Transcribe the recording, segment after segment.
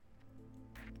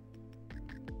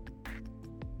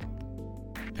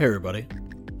Hey everybody.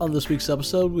 On this week's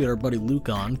episode, we had our buddy Luke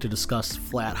on to discuss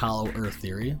flat hollow earth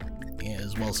theory,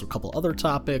 as well as a couple other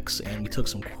topics, and we took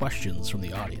some questions from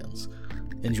the audience.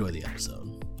 Enjoy the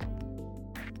episode.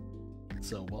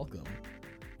 So welcome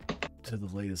to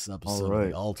the latest episode of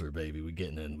The Altar, baby. We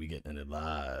getting it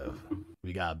live.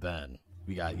 We got Ben,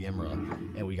 we got Yimra,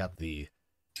 and we got the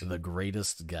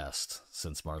greatest guest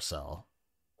since Marcel,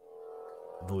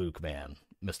 the Luke man.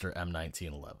 Mr.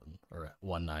 M1911 or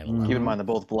 1911. Keep in mind they're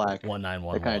both black.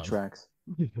 1911. That kind of tracks.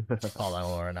 Call that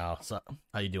one right now. So,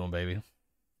 how you doing, baby?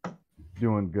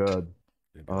 Doing good.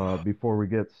 Before we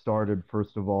get started,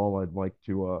 first of all, I'd like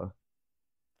to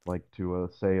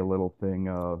say a little thing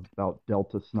about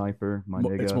Delta Sniper. My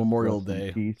nigga. It's Memorial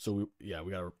Day, so we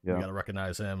gotta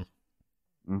recognize him.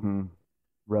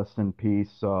 Rest in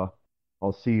peace.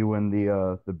 I'll see you in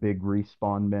the big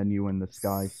respawn menu in the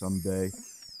sky someday.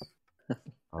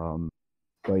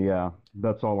 But yeah,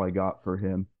 that's all I got for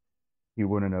him. He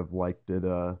wouldn't have liked it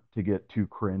to get too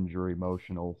cringe or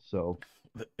emotional, so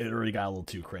it already got a little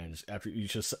too cringe after you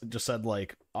just said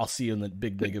like, I'll see you in the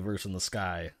big negaverse in the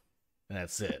sky, and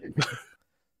that's it.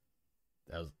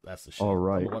 that's the shit. All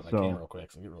right, I'm gonna wipe my camera real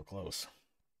quick so I get real close.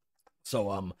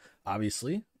 So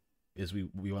obviously, as we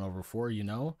went over before,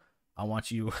 I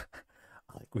want you.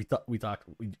 Like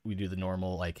we do the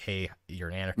normal like, hey, you're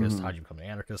an anarchist. How'd you become an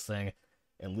anarchist thing?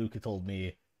 And Luke had told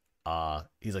me,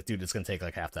 he's like, dude, it's gonna take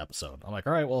like half the episode. I'm like,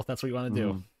 all right, well, if that's what you want to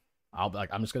do,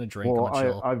 I'm just gonna drink. Well,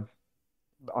 chill.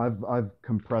 I've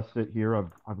compressed it here.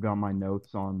 I've got my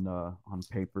notes on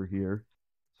paper here,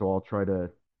 so I'll try to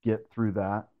get through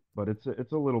that. But it's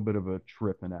a little bit of a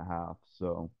trip and a half.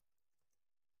 So.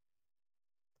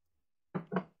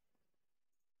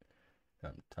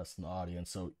 I'm testing the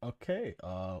audience. So okay,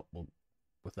 well,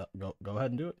 with that, go ahead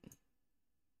and do it.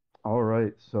 All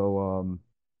right. So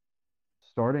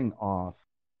starting off,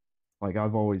 like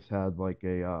I've always had like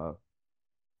a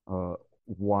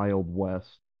Wild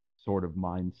West sort of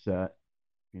mindset,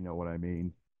 you know what I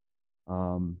mean.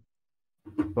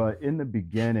 But in the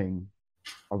beginning,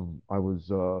 I was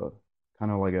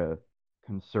kind of like a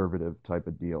conservative type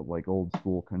of deal, like old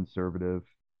school conservative.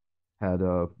 Had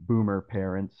boomer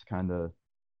parents, kind of,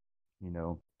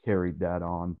 carried that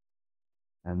on.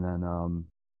 And then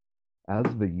as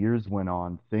the years went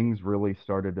on, things really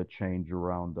started to change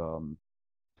around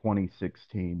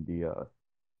 2016.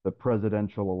 The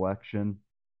presidential election,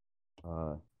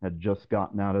 had just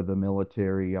gotten out of the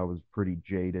military. I was pretty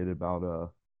jaded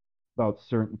about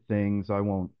certain things. I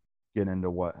won't get into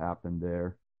what happened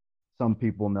there. Some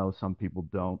people know, some people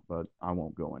don't, but I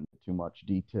won't go into too much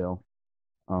detail.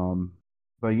 But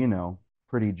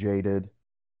pretty jaded.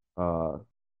 And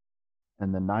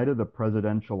the night of the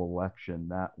presidential election,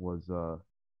 that was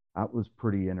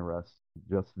pretty interesting.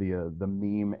 Just the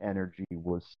meme energy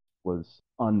was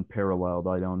unparalleled.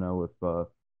 I don't know if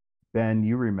Ben,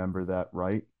 you remember that,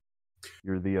 right?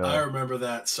 You're the I remember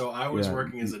that. So I was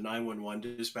working as a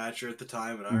 911 dispatcher at the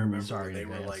time, and I remember when they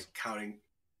were like counting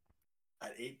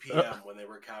at 8 p.m. when they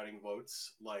were counting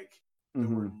votes. Like there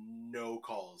were no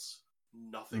calls.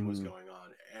 Nothing was going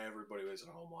on. Everybody was at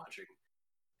home watching.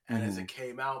 And as it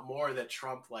came out more that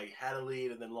Trump like had a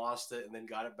lead and then lost it and then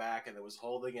got it back and then was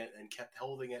holding it and kept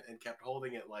holding it and kept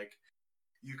holding it, like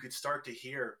you could start to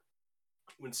hear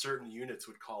when certain units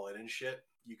would call in and shit,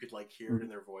 you could like hear it in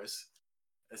their voice.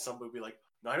 And somebody would be like,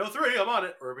 903, I'm on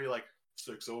it, or it'd be like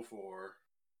 604.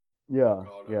 Yeah,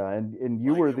 oh, yeah, and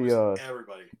you like, were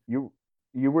everybody. You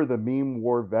were the meme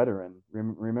war veteran.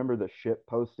 Remember the shit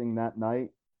posting that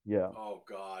night? Yeah. Oh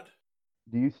God.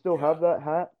 Do you still have that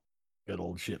hat? Good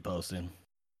old shit posting.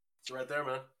 It's right there,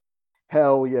 man.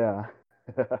 Hell yeah.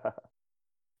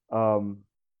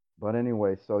 But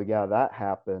anyway, so yeah, that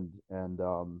happened, and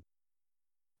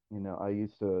I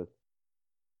used to,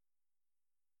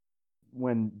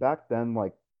 when back then,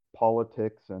 like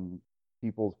politics and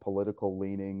people's political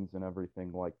leanings and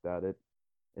everything like that, it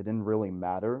didn't really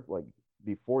matter. Like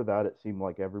before that, it seemed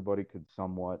like everybody could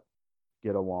somewhat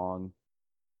get along,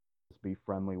 just be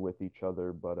friendly with each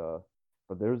other, but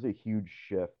there's a huge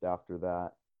shift after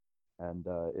that, and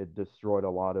it destroyed a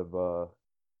lot of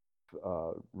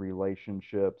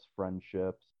relationships,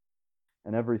 friendships,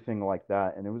 and everything like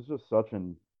that. And it was just such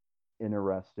an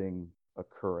interesting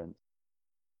occurrence.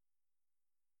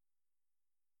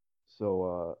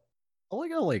 So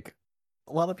like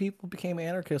a lot of people became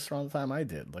anarchists around the time I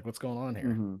did. Like, what's going on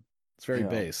here? It's very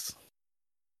based.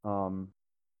 So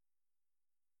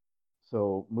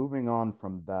moving on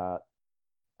from that,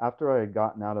 after I had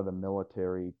gotten out of the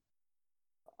military,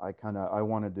 I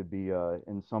wanted to be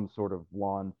in some sort of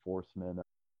law enforcement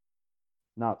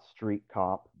not street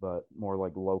cop, but more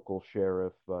like local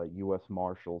sheriff, U.S.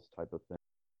 Marshals type of thing.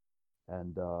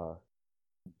 And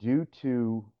due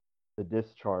to the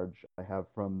discharge I have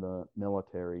from the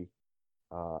military,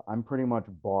 I'm pretty much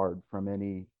barred from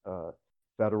any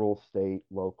federal, state,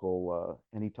 local,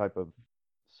 any type of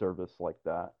service like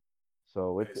that.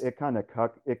 So it kind of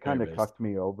cucked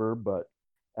me over, but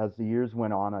as the years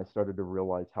went on, I started to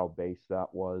realize how base that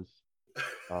was.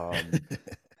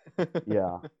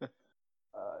 Yeah,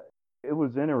 it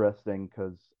was interesting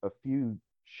because a few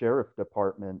sheriff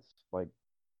departments, like,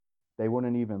 they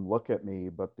wouldn't even look at me.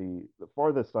 But the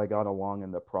farthest I got along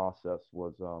in the process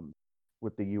was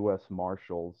with the U.S.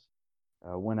 Marshals.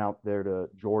 Went out there to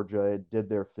Georgia, did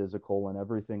their physical and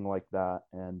everything like that,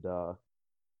 and uh,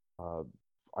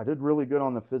 I did really good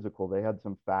on the physical. They had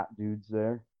some fat dudes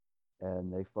there,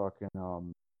 and they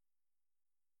fucking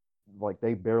like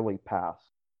they barely passed,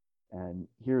 and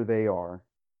here they are,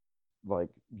 like,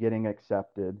 getting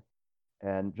accepted.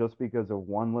 And just because of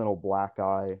one little black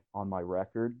eye on my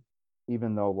record,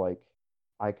 even though, like,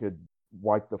 I could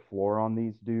wipe the floor on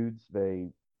these dudes,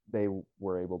 they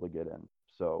were able to get in.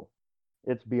 So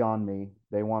it's beyond me.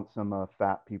 They want some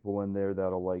fat people in there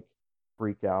that'll, like,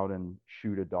 freak out and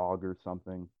shoot a dog or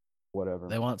something, whatever.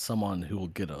 They want someone who will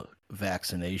get a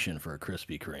vaccination for a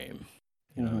Krispy Kreme.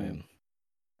 You know what I mean?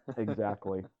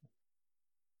 Exactly.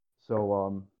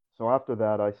 So after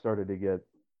that, I started to get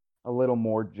a little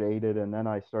more jaded, and then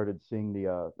I started seeing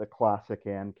the classic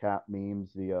ANCAP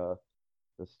memes, the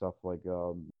stuff like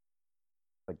the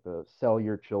sell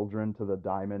your children to the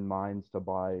diamond mines to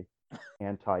buy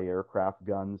anti-aircraft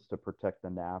guns to protect the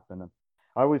NAP. And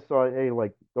I always thought, hey,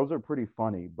 like, those are pretty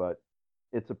funny, but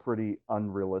it's a pretty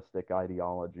unrealistic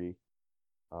ideology.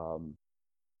 Um,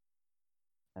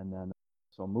 and then,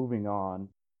 so moving on,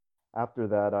 after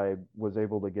that, I was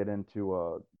able to get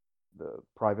into the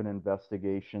private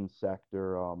investigation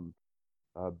sector,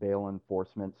 bail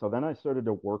enforcement. So then I started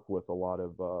to work with a lot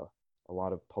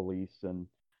of police and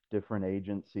different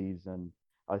agencies, and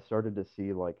I started to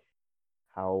see, like,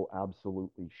 how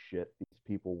absolutely shit these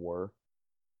people were.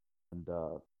 And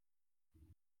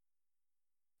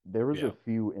there was a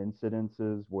few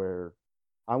incidences where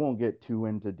I won't get too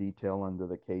into detail into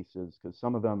the cases because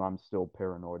some of them I'm still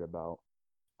paranoid about.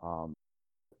 Um,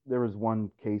 there was one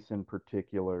case in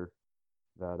particular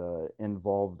that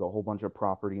involved a whole bunch of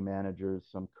property managers,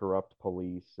 some corrupt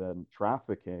police, and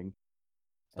trafficking.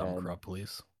 Some corrupt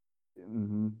police.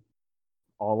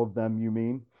 All of them, you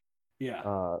mean? Yeah.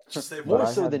 More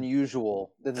so than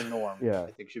usual, than the norm. Yeah.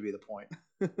 I think should be the point.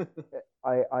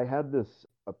 I had this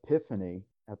epiphany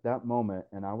at that moment,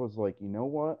 and I was like, you know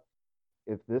what?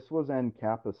 If this was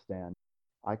Ancapistan,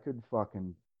 I could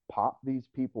fucking pop these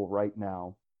people right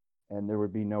now, and there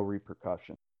would be no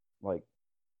repercussion. Like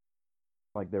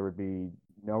there would be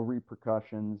no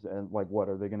repercussions. And, like, what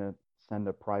are they gonna send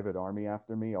a private army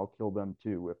after me? I'll kill them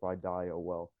too if I die. Oh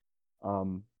well.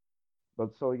 Um,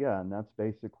 but so yeah, and that's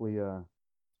basically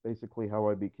how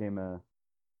I became a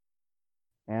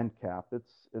ANCAP.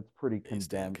 It's pretty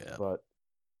condensed, but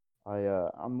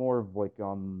I'm more of, like,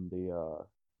 on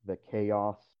the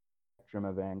chaos spectrum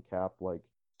of ANCAP, like,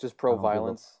 just pro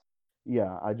violence.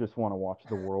 Yeah, I just want to watch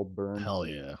the world burn. Hell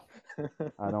yeah.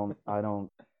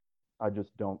 I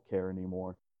just don't care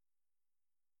anymore.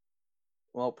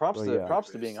 Well, props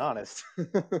to being honest. Yeah,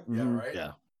 right?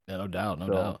 Yeah, no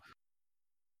doubt.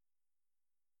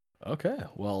 Okay,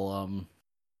 well,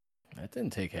 that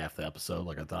didn't take half the episode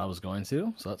like I thought I was going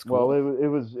to, so that's cool. Well, it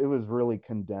was really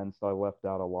condensed. I left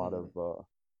out a lot of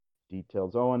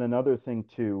details. Oh, and another thing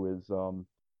too is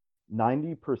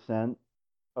 90%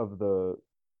 of the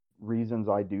reasons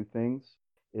I do things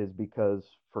is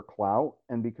because for clout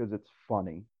and because it's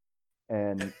funny.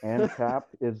 And ANCAP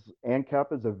is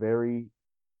a very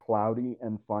cloudy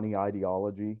and funny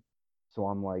ideology. So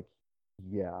I'm like,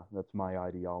 yeah, that's my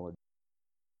ideology.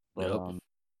 But,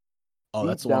 oh,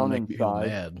 that's the one that makes people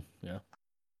mad. Yeah.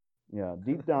 Yeah,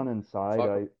 deep down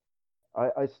inside,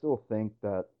 I still think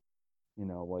that, you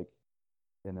know, like,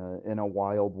 in a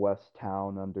Wild West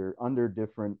town under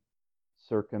different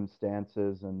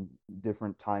circumstances and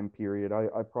different time period,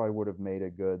 I probably would have made a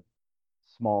good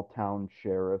small town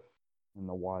sheriff in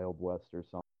the Wild West or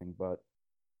something. But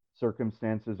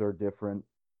circumstances are different,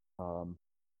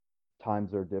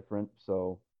 times are different,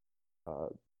 so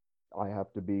I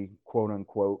have to be, quote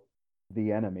unquote,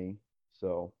 the enemy.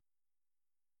 So,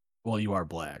 well, you are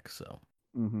black, so.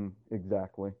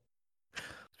 Exactly.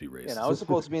 Let's be racist. You know, I was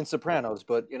supposed to be in Sopranos,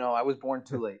 but, you know, I was born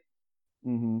too late.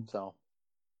 So.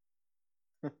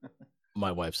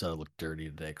 My wife said I looked dirty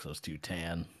today because I was too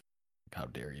tan. How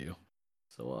dare you?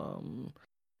 So,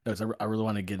 No, I really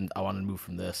want to get in, I want to move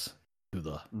from this to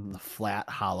the flat,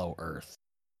 hollow Earth.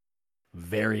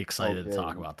 Very excited to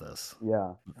talk about this.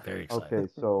 Yeah. Very excited.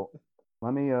 Okay, so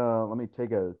let me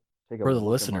take a For the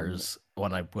look listeners,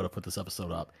 when I would have put this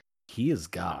episode up, he has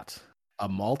got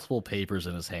multiple papers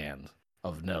in his hand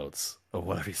of notes of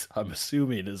what I'm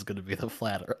assuming is going to be the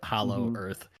flat, hollow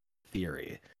Earth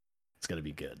theory. It's going to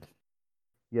be good.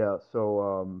 Yeah.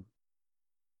 So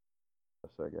a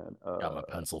second. Got my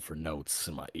pencil for notes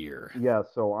in my ear. Yeah.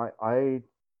 So I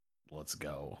let's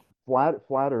go. Flat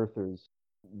earthers.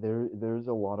 There's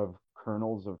a lot of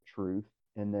kernels of truth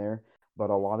in there,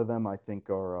 but a lot of them I think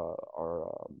are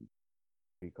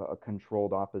a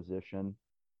controlled opposition.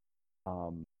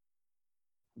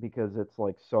 Because it's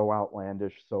like so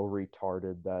outlandish, so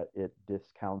retarded that it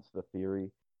discounts the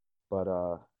theory. But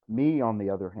me, on the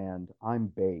other hand, I'm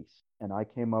base, and I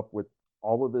came up with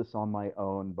all of this on my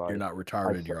own. But you're not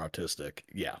retarded, you're autistic.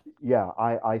 Yeah. Yeah,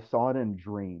 I saw it in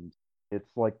dreams.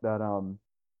 It's like that one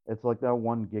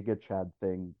Giga Chad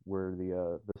thing where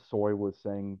the soy was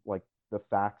saying like the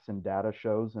facts and data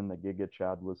shows, and the Giga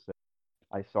Chad was saying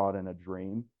I saw it in a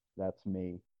dream. That's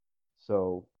me.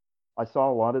 So I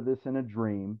saw a lot of this in a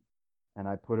dream, and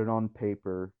I put it on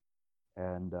paper,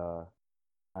 and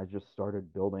I just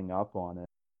started building up on it.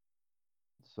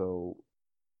 So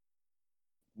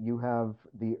you have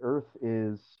the Earth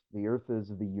is the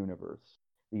universe.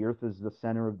 The Earth is the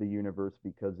center of the universe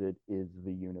because it is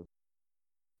the universe.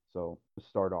 So to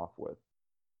start off with,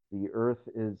 the Earth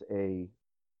is a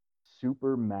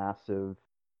super massive,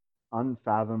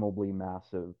 unfathomably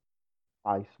massive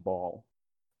ice ball.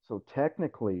 So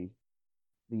technically,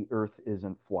 the Earth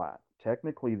isn't flat.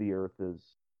 Technically, the Earth is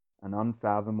an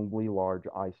unfathomably large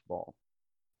ice ball.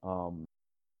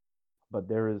 But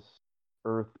there is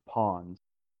Earth ponds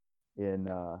in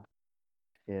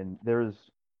there's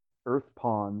Earth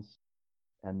ponds,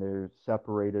 and they're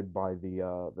separated by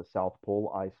the South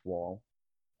Pole ice wall.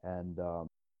 And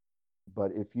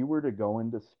but if you were to go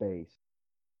into space,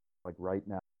 like right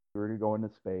now, if you were to go into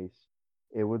space,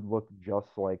 it would look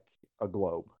just like a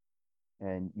globe,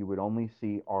 and you would only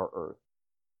see our Earth.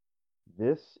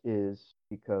 This is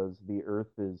because the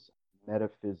Earth is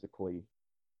metaphysically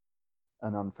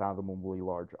an unfathomably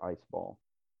large ice ball.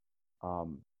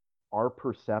 Um, our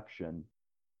perception,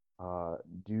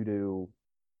 due to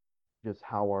just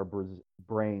how our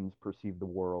brains perceive the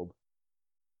world,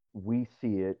 we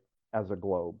see it as a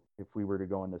globe if we were to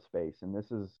go into space. And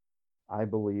this is, I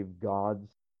believe, God's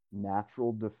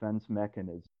natural defense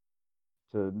mechanism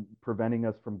to preventing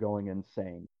us from going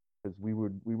insane, because we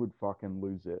would fucking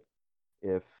lose it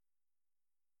if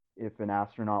an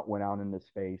astronaut went out into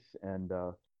space and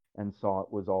saw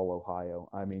it was all Ohio.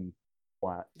 I mean,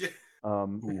 flat.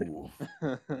 Ooh.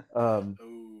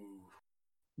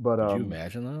 But could you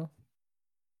imagine though?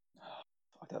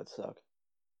 Fuck, that would suck.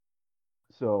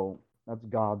 So that's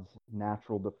God's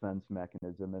natural defense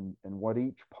mechanism, and what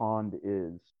each pond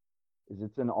is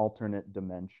it's an alternate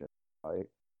dimension, right?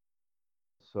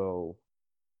 So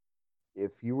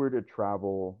if you were to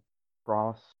travel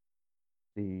across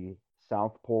the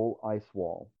South Pole ice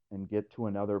wall and get to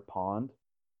another pond,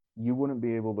 you wouldn't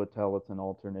be able to tell it's an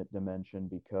alternate dimension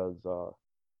because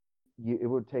it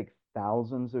would take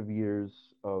thousands of years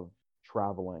of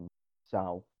traveling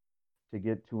south to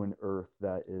get to an Earth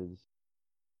that is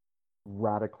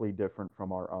radically different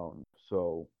from our own.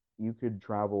 So you could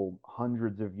travel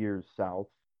hundreds of years south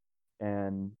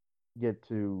and get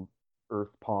to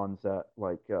Earth ponds that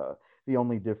the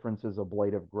only difference is a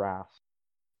blade of grass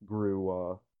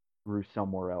grew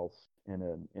somewhere else in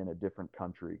a different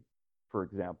country, for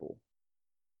example.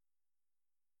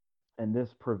 And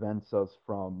this prevents us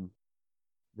from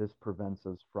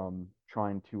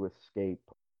trying to escape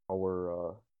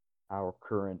our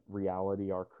current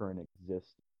reality, our current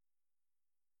existence,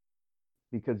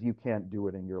 because you can't do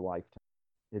it in your lifetime.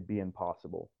 It'd be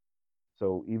impossible.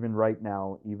 So even right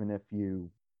now, even if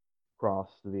you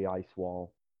crossed the ice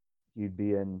wall, you'd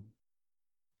be in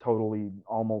totally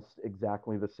almost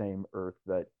exactly the same Earth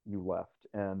that you left,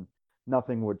 and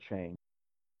nothing would change.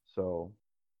 So,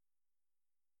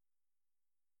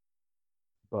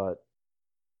 but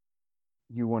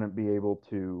you wouldn't be able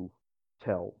to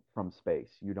tell from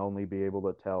space. You'd only be able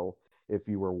to tell if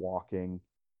you were walking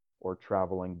or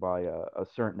traveling by a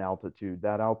certain altitude.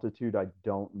 That altitude, I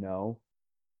don't know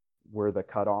where the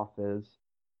cutoff is,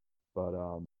 but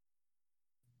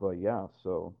yeah.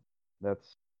 So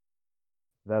that's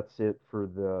it for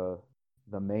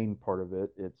the main part of it.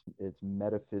 It's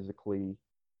metaphysically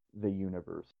the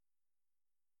universe.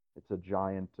 It's a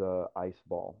giant ice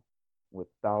ball with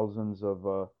thousands of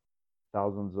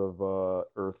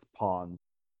Earth ponds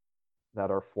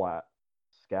that are flat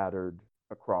scattered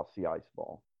across the ice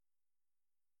ball.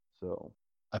 So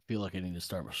I feel like I need to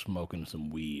start smoking some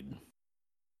weed. I'm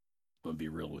gonna be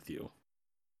real with you.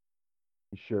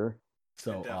 you sure?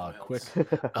 So quick,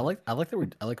 I like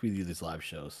we do these live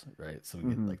shows, right? So we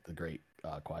get like the great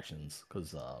questions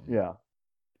because yeah.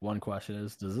 One question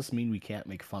is, does this mean we can't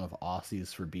make fun of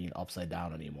Aussies for being upside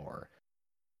down anymore?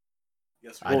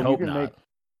 Yes, I hope not.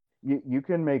 You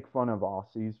can make fun of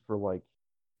Aussies for like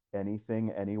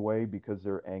anything anyway because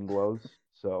they're Anglos.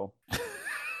 So.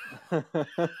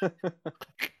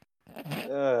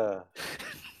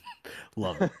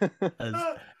 Love it.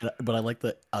 But I like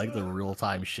the real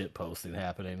time shit posting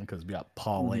happening because we got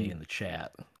Paul A in the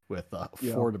chat with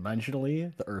four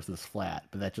dimensionally the Earth is flat,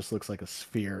 but that just looks like a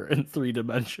sphere in 3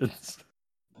 dimensions.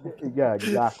 Yeah,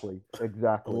 exactly. I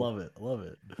love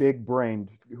it. Big brained,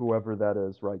 whoever that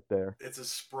is, right there. It's a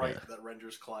sprite that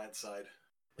renders client side.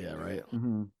 Yeah, right.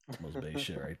 Most base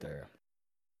shit right there.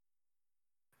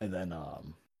 And then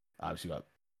obviously got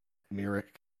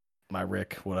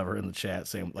Rick, whatever in the chat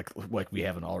saying like we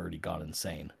haven't already gone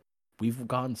insane. We've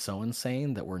gone so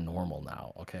insane that we're normal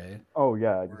now, okay? Oh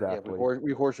yeah, exactly. Yeah,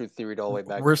 we horseshoe theoried all the way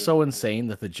back. We're so insane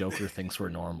that the Joker thinks we're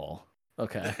normal.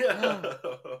 Okay.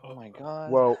 Oh my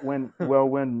god. Well,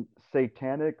 when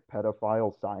satanic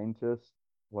pedophile scientists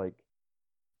like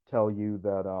tell you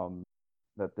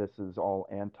that this is all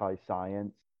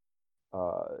anti-science,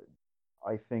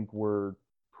 I think we're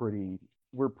pretty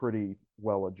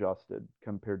well adjusted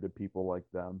compared to people like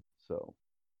them. So.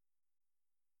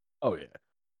 Oh yeah.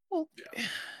 Well, yeah.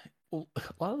 Well, a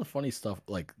lot of the funny stuff,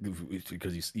 like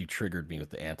because you triggered me with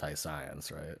the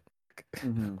anti-science, right?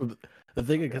 The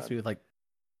thing that gets me with like,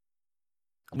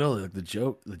 no, like the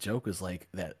joke is like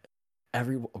that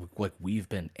we've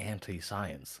been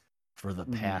anti-science for the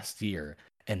past year,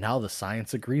 and now the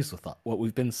science agrees with what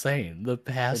we've been saying the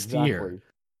past year.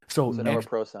 So now we're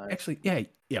pro science. Actually,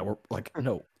 yeah, we're like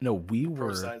no, we were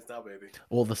pro science now, baby.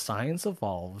 Well, the science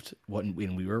evolved when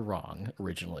we were wrong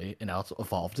originally, and now it's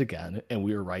evolved again, and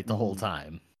we were right the whole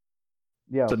time.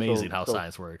 Yeah, it's amazing how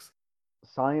science works.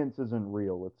 Science isn't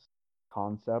real; it's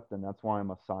concept, and that's why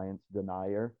I'm a science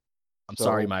denier. I'm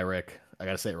sorry, my Rick. I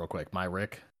gotta say it real quick, my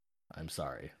Rick. I'm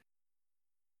sorry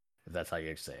if that's how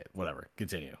you say it. Whatever.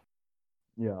 Continue.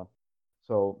 Yeah.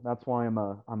 So that's why I'm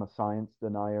a science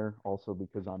denier, also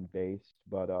because I'm based.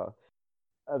 But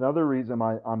another reason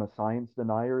I'm a science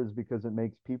denier is because it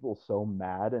makes people so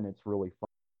mad, and it's really fun.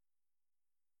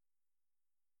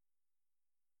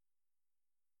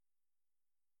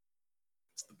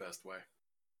 It's the best way.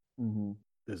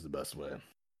 This is the best way.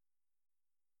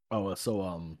 Oh,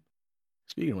 so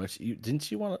speaking of which, didn't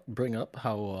you want to bring up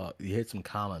how you had some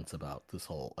comments about this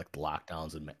whole like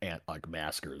lockdowns and like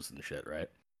maskers and shit, right?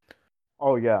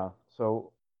 Oh yeah.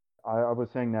 So I was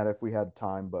saying that if we had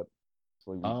time, but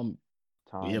time.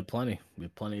 We have plenty. We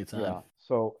have plenty of time. Yeah.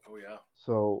 So. Oh yeah.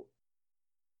 So.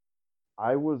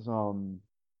 I was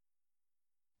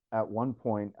at one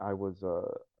point I was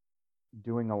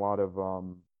doing a lot of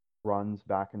runs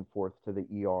back and forth to the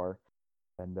ER,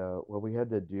 and what we had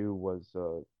to do was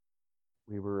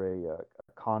we were a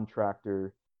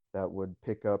contractor that would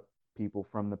pick up people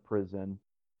from the prison,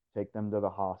 take them to the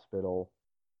hospital,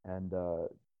 and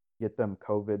get them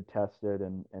COVID tested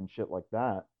and shit like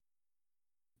that.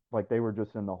 Like they were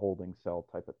just in the holding cell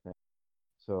type of thing.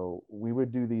 So we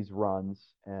would do these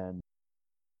runs, and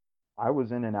I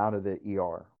was in and out of the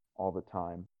ER all the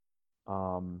time.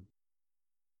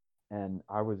 And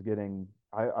I would get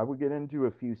into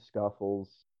a few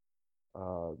scuffles.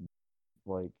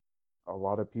 Like a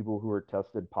lot of people who were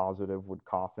tested positive would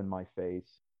cough in my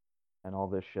face and all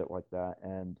this shit like that.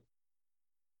 And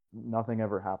nothing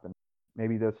ever happened.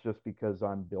 Maybe that's just because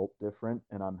I'm built different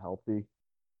and I'm healthy,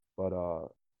 but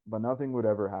nothing would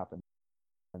ever happen.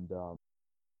 And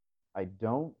I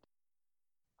don't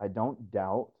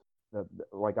doubt that.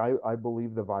 Like I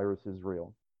believe the virus is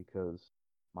real because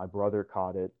my brother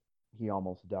caught it. He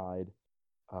almost died.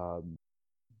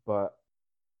 But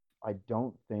I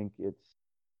don't think it's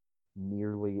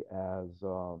nearly as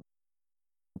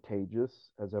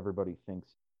contagious as everybody thinks.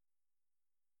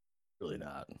 Really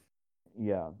not.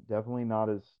 Yeah, definitely not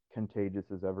as contagious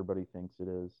as everybody thinks it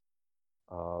is.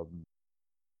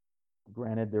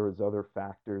 Granted, there was other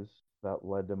factors that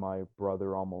led to my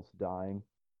brother almost dying.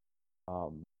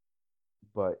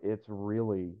 But it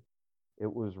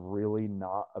was really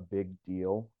not a big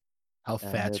deal. How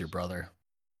fat's your brother?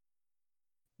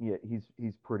 Yeah,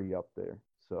 he's pretty up there.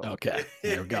 So okay,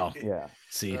 there we go. Yeah,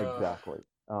 see exactly.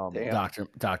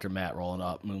 Dr. Matt rolling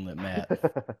up, Moonlit Matt,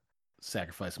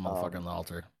 sacrifice a motherfucker on the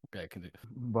altar. Okay,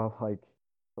 but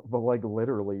like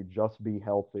literally, just be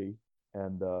healthy,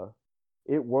 And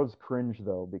it was cringe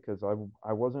though, because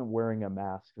I wasn't wearing a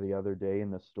mask the other day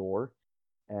in the store,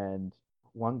 and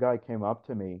one guy came up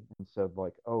to me and said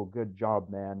like, "Oh, good job,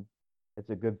 man. It's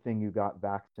a good thing you got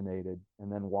vaccinated,"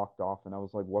 and then walked off. And I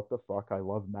was like, "What the fuck? I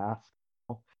love masks."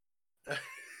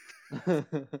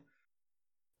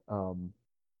 um,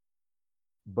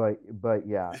 but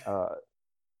yeah,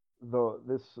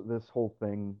 this whole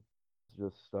thing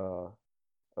is just a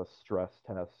stress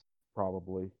test,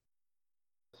 probably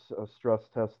a stress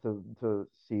test to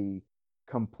see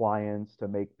compliance, to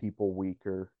make people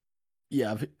weaker.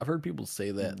 Yeah, I've heard people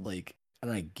say that, like,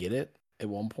 and I get it at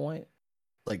one point.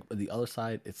 Like, the other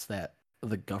side, it's that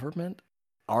the government,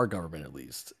 our government at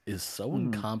least, is so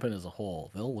incompetent as a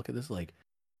whole. They'll look at this like,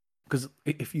 because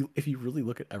if you really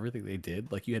look at everything they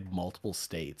did, like, you had multiple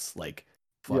states like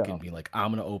fucking being like,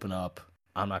 I'm gonna open up,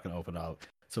 I'm not gonna open up.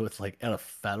 So it's like at a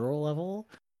federal level,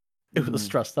 it was a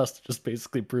stress test to just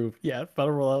basically prove, yeah, at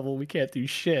federal level we can't do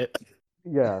shit.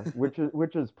 Yeah,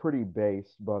 which is pretty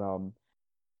based, but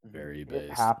Very it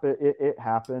based.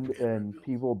 happened, and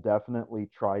people definitely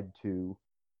tried to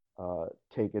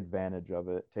take advantage of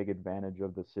it, take advantage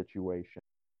of the situation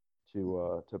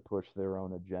to push their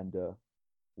own agenda,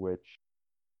 which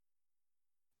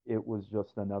it was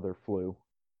just another flu.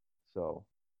 So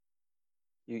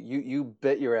you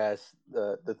bet your ass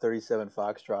the 37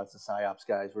 Foxtrots, the PsyOps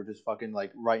guys were just fucking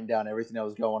like writing down everything that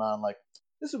was going on. Like,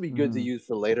 this would be good to use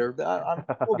for later. I'm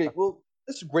okay. Well,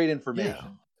 this is great information. Yeah,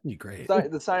 be great. The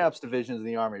PsyOps divisions in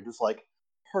the army are just like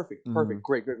perfect,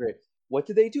 great. What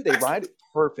did they do? They ride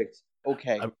perfect.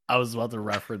 Okay. I was about to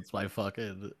reference my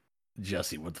fucking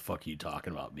Jesse, what the fuck are you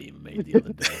talking about meme made the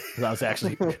other day? I was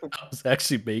actually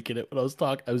making it when I was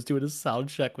talking. I was doing a sound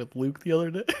check with Luke the other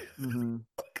day.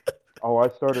 Oh, I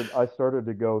started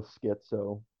to go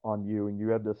schizo on you, and you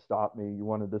had to stop me. You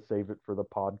wanted to save it for the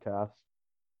podcast.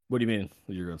 What do you mean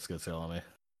you're going schizo on me?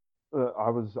 I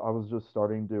was just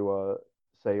starting to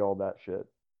say all that shit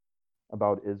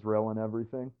about Israel and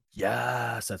everything.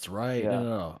 Yes, that's right. Yeah.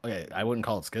 No. Okay, I wouldn't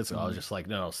call it schizo. I was just like,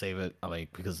 no, save it. I'm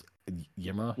like, because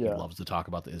Yimra, he loves to talk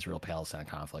about the Israel-Palestine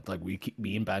conflict. Like,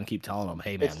 me and Ben keep telling him,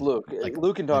 hey, man. It's Luke. Like,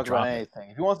 Luke can talk about anything.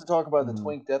 If he wants to talk about the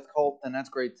Twink Death Cult, then that's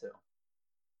great too.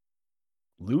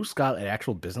 Luke's got an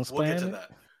actual business plan. We'll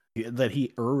get to that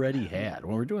he already had.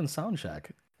 When we were doing sound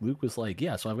check, Luke was like,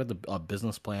 yeah, so I've got the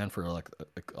business plan for like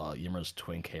Yimmer's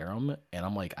Twink harem. And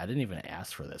I'm like, I didn't even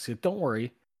ask for this. He's like, don't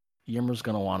worry, Yimmer's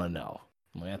going to want to know.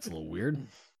 I'm like, that's a little weird,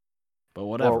 but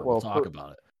whatever, we'll talk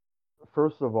about it.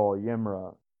 First of all,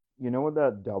 Yimra, you know what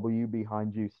that W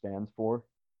behind you stands for?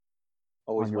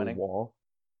 Always on your winning. wall?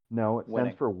 No, it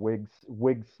Winning. stands for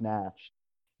wig snatched.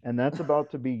 And that's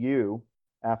about to be you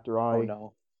after I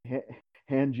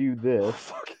hand you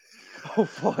this. Oh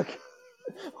fuck.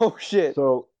 Oh shit.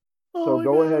 So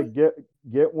go ahead,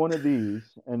 get one of these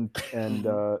and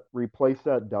replace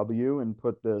that W and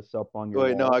put this up on your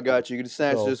wall. No, I got you. You can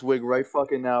snatch this wig right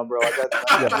fucking now, bro. I got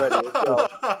that ready.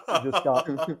 You just got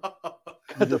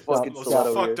the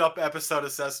most fucked up episode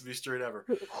of Sesame Street ever.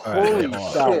 Holy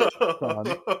shit.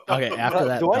 Okay, after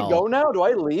that, do I go now? Do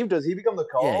I leave? Does he become the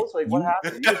co-host? Like, what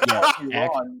happened? You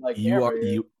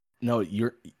just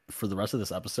you're for the rest of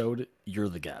this episode, you're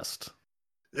the guest.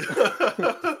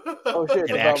 Oh shit!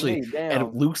 And actually,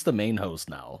 and Luke's the main host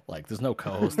now. Like, there's no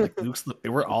co-host. Like,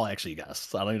 we're all actually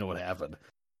guests. I don't even know what happened.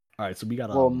 All right, so we got.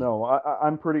 Well, no,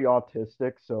 I'm pretty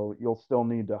autistic, so you'll still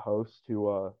need to host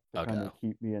to kind of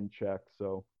keep me in check.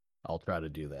 So I'll try to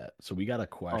do that. So we got a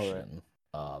question.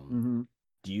 Right.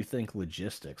 Do you think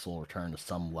logistics will return to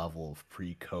some level of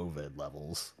pre-COVID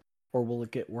levels, or will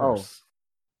it get worse? Oh,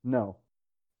 no,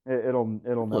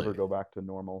 it'll never go back to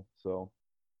normal. So.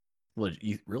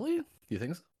 Really? You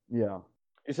think so? Yeah.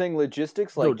 You're saying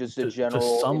logistics, like just a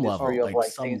general some industry level, of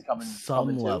like things coming.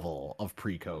 Some level of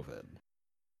pre-COVID.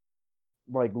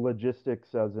 Like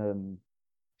logistics, as in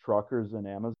truckers and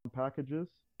Amazon packages.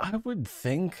 I would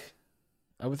think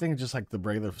just like the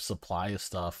regular supply of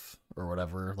stuff or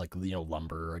whatever, like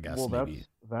lumber. I guess. Well, maybe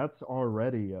that's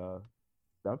already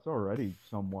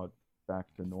somewhat back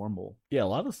to normal. Yeah, a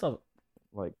lot of stuff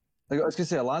like I was gonna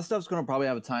say, a lot of stuff's gonna probably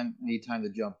need time to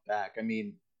jump back. I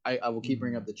mean, I will keep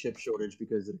bringing up the chip shortage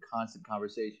because of the constant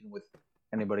conversation with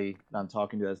anybody I'm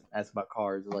talking to ask about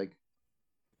cars. Like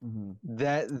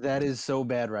that is so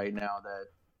bad right now that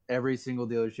every single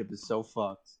dealership is so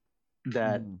fucked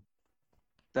that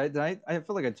I feel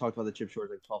like I talked about the chip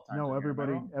shortage like 12 times. No,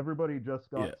 everybody just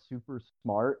got super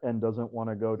smart and doesn't want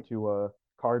to go to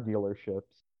car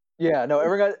dealerships. Yeah, no,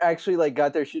 everyone actually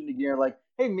got their shit into gear. Like,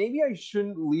 hey, maybe I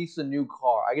shouldn't lease a new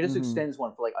car. I can just extend this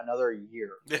one for like another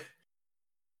year.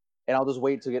 and I'll just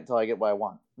wait till I get what I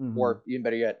want. Or even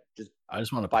better yet, I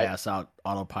just want to pass out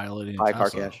autopiloting a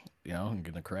Tesla, cash. And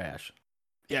get in a crash.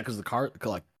 Yeah, because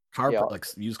the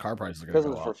used car prices are going to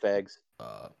go up. Tesla's for fags.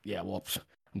 Well,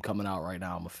 I'm coming out right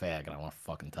now. I'm a fag, and I want a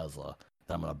fucking Tesla.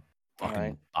 Then I'm gonna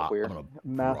fucking queer. I'm gonna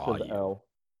massive L.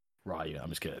 Raw you. I'm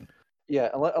just kidding. Yeah,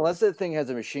 unless that thing has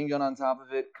a machine gun on top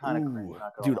of it, kind of crazy.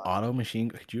 Dude, auto machine.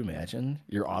 Could you imagine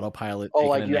your autopilot? Oh,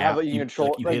 like you have it, you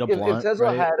control. Like if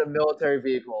Tesla had a military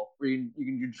vehicle where you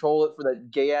can control it for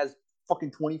that gay ass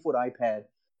fucking 20-foot iPad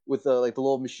with the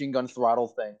little machine gun throttle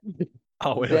thing.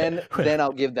 Then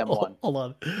I'll give them one. Hold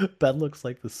on, Ben looks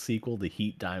like the sequel to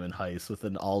Heat Diamond Heist with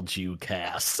an all-Jew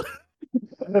cast.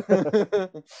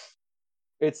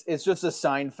 It's just a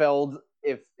Seinfeld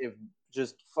if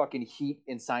just fucking Heat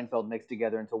and Seinfeld mixed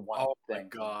together into one thing. Oh my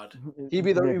god. He'd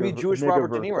be Jewish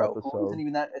Robert De Niro, who isn't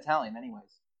even that Italian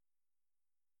anyways.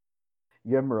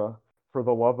 Yimra, for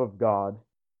the love of God,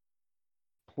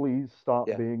 please stop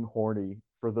being horny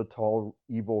for the tall,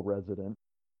 evil resident.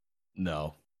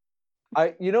 No.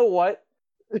 You know what?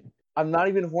 I'm not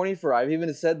even horny for. I've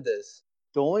even said this.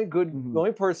 The only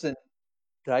person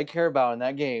that I care about in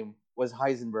that game was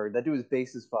Heisenberg. That dude was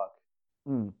base as fuck.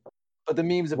 But the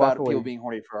memes about people being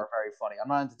horny for are very funny. I'm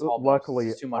not into tall.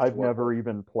 Luckily, I've never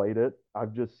even played it.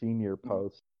 I've just seen your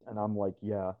posts, and I'm like,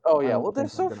 yeah. Oh yeah, well they're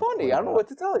so funny. I don't know what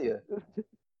to tell you.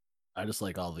 I just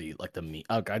like all the meme.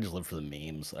 I just live for the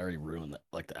memes. I already ruined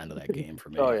the end of that game for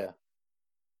me. Oh yeah.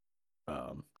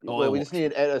 We just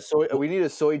need we need a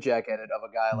soy jack edit of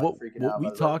a guy freaking out.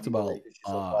 What we talked about,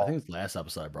 I think it's the last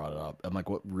episode I brought it up. I'm like,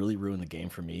 what really ruined the game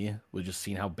for me was just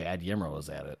seeing how bad Yimra was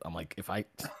at it. I'm like, if I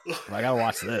gotta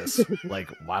watch this, like,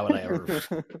 why would I ever?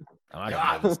 I'm not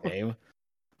gonna play this game.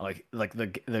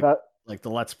 Like the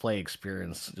Let's Play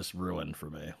experience just ruined for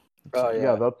me. Oh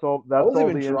yeah, that's all. That's all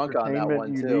the drunk on that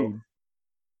one too. Need.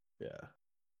 Yeah.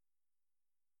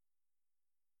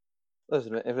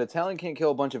 Listen, if an Italian can't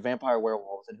kill a bunch of vampire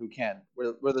werewolves, then who can?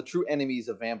 We're the true enemies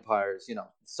of vampires.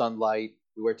 Sunlight.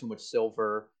 We wear too much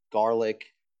silver, garlic.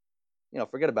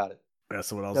 Forget about it. Yeah.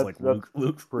 So when I was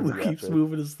Luke keeps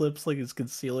moving his lips like he's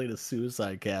concealing a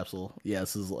suicide capsule. Yeah,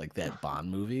 this is like that Bond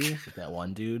movie with that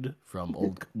one dude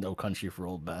from No Country for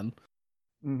Old Men.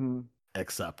 Mm-hmm.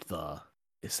 Except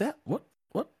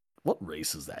what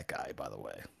race is that guy, by the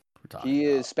way? He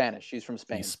is Spanish. He's from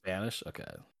Spain. He's Spanish. Okay.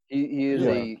 He is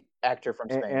a actor from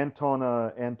Spain.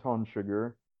 Anton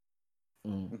Sugar.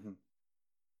 Mm-hmm.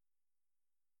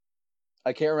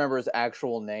 I can't remember his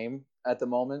actual name at the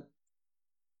moment.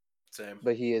 Same.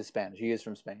 But he is Spanish. He is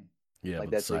from Spain. Yeah, like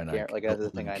that's that's the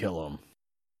thing I kill him.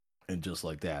 And just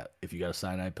like that, if you got a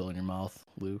cyanide pill in your mouth,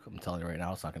 Luke, I'm telling you right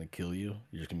now, it's not going to kill you.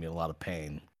 You're just going to be in a lot of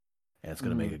pain, and it's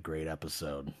going to make a great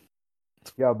episode.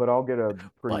 Yeah, but I'll get a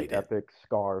pretty epic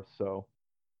scar. So.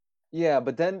 Yeah,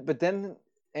 but then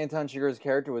Anton Chigurh's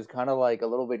character was kind of like a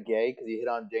little bit gay because he hit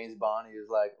on James Bond. He was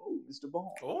like, "Oh, Mr. Bond."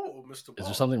 Oh, Mr. Bond. Is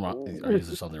there something wrong? Is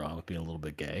there something wrong with being a little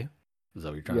bit gay? Is that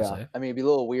what you're trying to say? I mean, it'd be a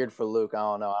little weird for Luke. I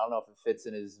don't know if it fits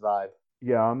in his vibe.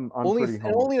 Yeah, I'm only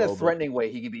pretty only in a threatening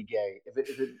way he could be gay. If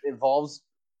it involves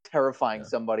terrifying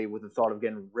somebody with the thought of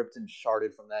getting ripped and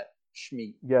sharded from that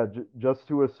schmeat. Yeah, just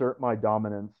to assert my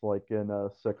dominance, like in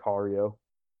Sicario.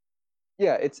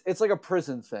 Yeah, it's like a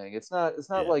prison thing. It's not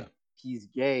like he's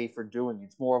gay for doing it.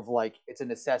 It's more of like it's a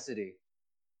necessity.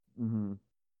 Mm-hmm.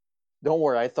 Don't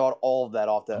worry, I thought all of that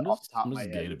off the top of my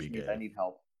head. Gay to be gay. I need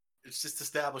help. It's just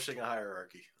establishing a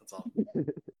hierarchy. That's all.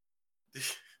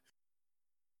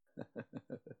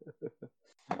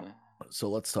 So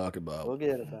let's talk about.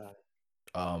 Forget about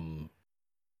it.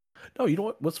 No, you know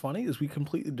what? What's funny is we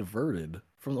completely diverted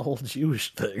from the whole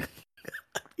Jewish thing.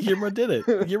 Yimra did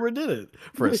it.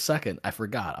 For a second, I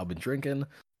forgot. I've been drinking.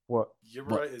 What?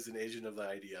 Yimra is an agent of the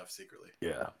IDF secretly.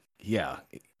 Yeah.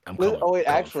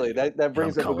 Actually, that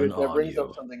brings up something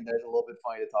that's a little bit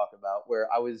funny to talk about. Where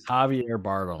I was Javier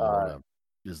Bardem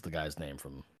is the guy's name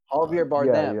from Javier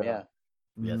Bardem. Yeah.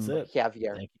 That's it.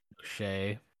 Javier. Thank you,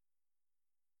 Shay.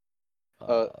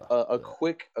 A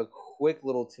quick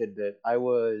little tidbit. I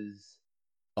was.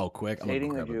 Oh, quick! I'm gonna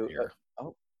grab a beer.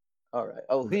 All right.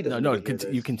 Oh, he doesn't. No,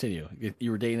 you continue.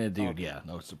 You were dating a dude. Okay. Yeah,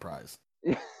 no surprise.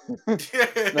 No,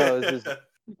 it's just.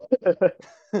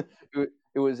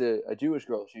 It was a Jewish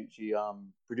girl. She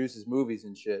produces movies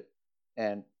and shit.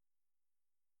 And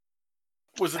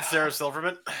was it Sarah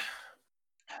Silverman?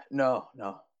 No,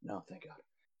 thank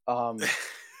God.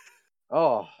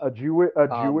 A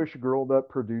Jewish girl that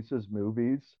produces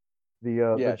movies.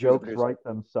 The jokes write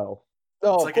themselves.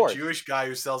 Oh, it's like a Jewish guy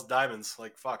who sells diamonds.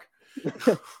 Like fuck.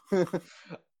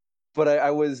 But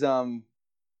I was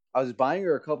I was buying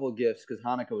her a couple of gifts because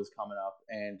Hanukkah was coming up,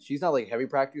 and she's not like heavy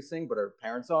practicing, but her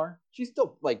parents are. She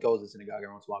still like goes to synagogue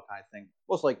every once in a while, kind of thing.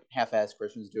 Most like half-ass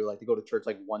Christians do, like they go to church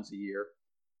like once a year.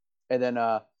 And then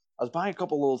I was buying a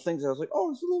couple little things. And I was like,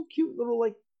 oh, it's a little cute little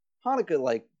like Hanukkah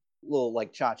like little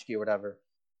like tchotchke or whatever.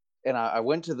 And I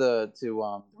went to the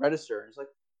register, and it's like,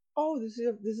 oh, this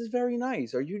is very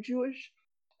nice. Are you Jewish?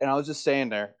 And I was just staying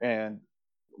there, and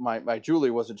my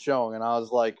jewelry wasn't showing, and I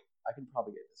was like, I can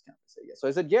probably get a discount to say yes. So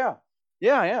I said, yeah,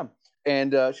 I am.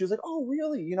 And she was like, oh,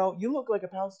 really? You know, you look like a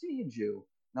Palestinian Jew.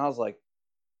 And I was like,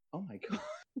 oh my god.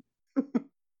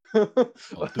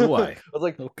 Oh, do I? I was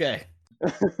like, okay.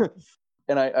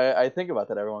 And I think about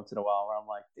that every once in a while, where I'm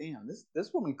like, damn,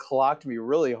 this woman clocked me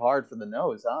really hard for the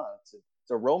nose, huh? It's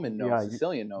a Roman nose,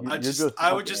 Sicilian nose.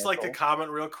 I would just like to comment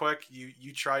real quick.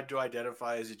 You tried to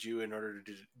identify as a Jew in order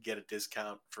to get a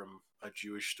discount from a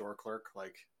Jewish store clerk.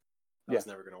 Like that was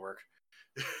never going to work.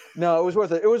 No, it was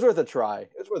worth it. It was worth a try.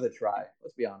 It was worth a try.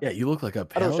 Let's be honest. Yeah, you look like a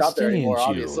Palestinian I don't shop there anymore, Jew,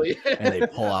 obviously. and they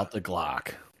pull out the Glock.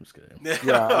 I'm just kidding.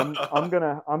 Yeah, I'm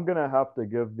gonna have to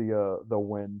give the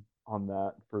win on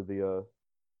that for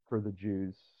the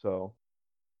Jews. So,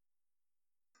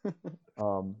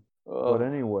 but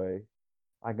anyway,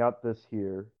 I got this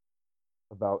here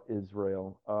about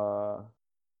Israel.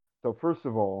 So first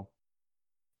of all,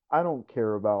 I don't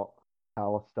care about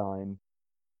Palestine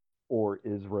or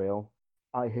Israel.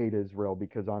 I hate Israel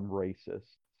because I'm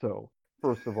racist. So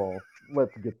first of all,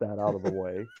 let's get that out of the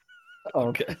way.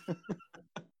 Okay.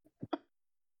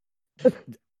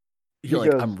 You're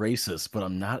like, I'm racist, but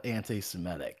I'm not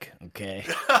anti-Semitic. Okay,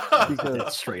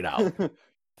 because straight out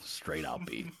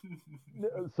beat.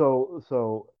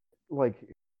 So like,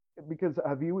 because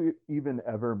have you even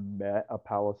ever met a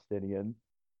Palestinian?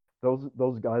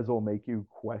 Those guys will make you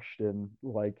question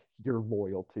like your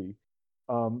loyalty.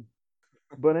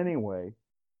 But anyway,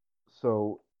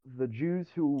 so the Jews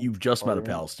who you've just met a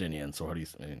Palestinian, so how do you?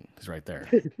 I mean, he's right there.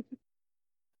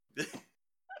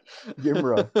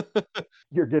 Gimra,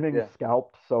 you're getting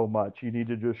scalped so much. You need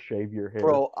to just shave your hair.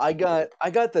 Bro, I got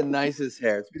the nicest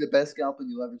hair. It's be the best scalping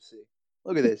you'll ever see.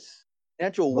 Look at this.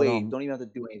 Natural wave. Don't even have to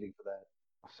do anything for that.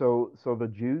 So the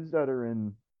Jews that are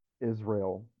in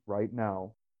Israel right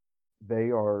now, they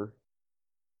are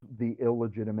the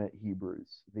illegitimate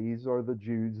Hebrews. These are the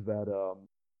Jews that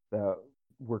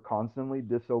were constantly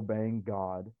disobeying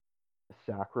God,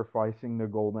 sacrificing the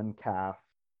golden calf,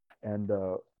 and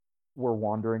were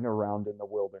wandering around in the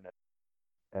wilderness.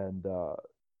 And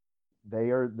they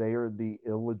are the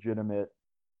illegitimate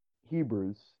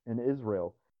Hebrews in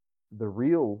Israel. The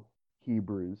real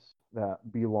Hebrews that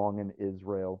belong in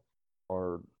Israel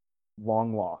are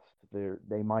long lost.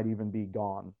 They might even be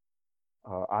gone.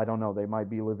 I don't know. They might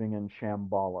be living in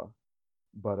Shambhala,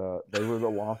 but they were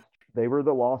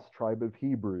the lost tribe of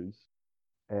Hebrews,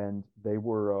 and they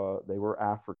were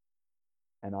African.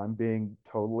 And I'm being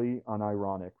totally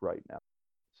unironic right now.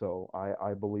 So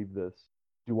I believe this.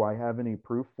 Do I have any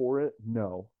proof for it?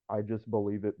 No. I just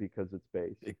believe it because it's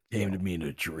based. It came to me in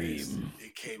a dream.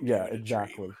 It came to me in a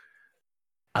exactly. dream.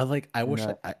 I wish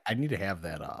I need to have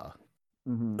that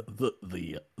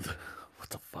the what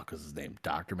the fuck is his name?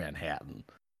 Dr. Manhattan.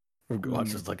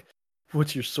 Watch this, like,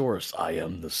 what's your source? I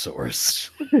am the source.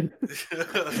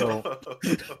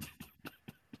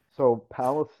 So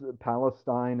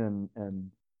Palestine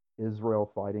and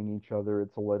Israel fighting each other,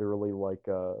 it's literally like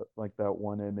that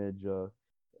one image,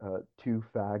 two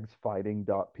fags fighting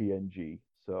 .png.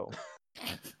 So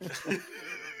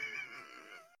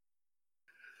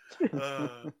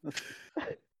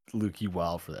Luke, you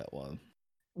wild for that one.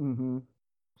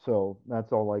 So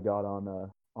that's all I got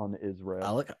on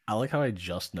Israel. I like how I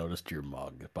just noticed your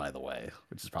mug, by the way,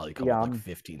 which is probably come up like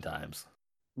 15 times.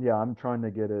 Yeah, I'm trying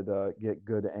to get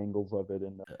good angles of it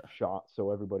in the shot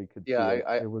so everybody could see it.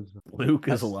 It was Luke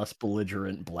is a less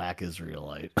belligerent black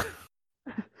Israelite.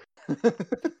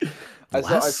 I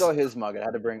saw his mug. I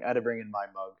had to bring in my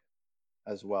mug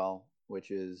as well,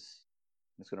 which is,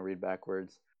 I'm just gonna read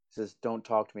backwards. It says, "Don't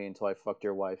talk to me until I fucked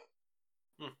your wife."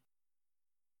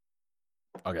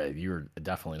 Okay, you're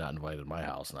definitely not invited to my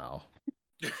house now.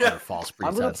 False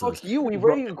pretenses. I'm gonna fuck you. We've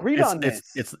already agreed on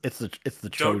this. It's the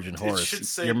Trojan horse. It should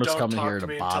say, "Don't talk here to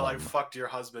me until I fucked your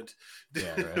husband."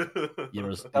 Yeah, right.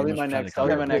 That'll be my next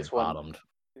one.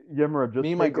 Yimra, just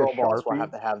me and my girl boss will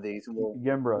have to have these.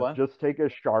 Yimra, just take a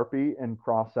Sharpie and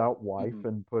cross out wife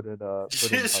and put it I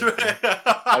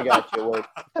got you. Wait,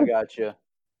 I got you.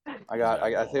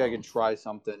 I think I can try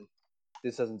something.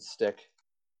 This doesn't stick.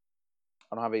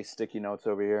 I don't have any sticky notes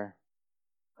over here.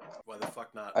 Why the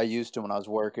fuck not? I used to when I was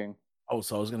working. Oh,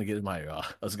 so I was gonna get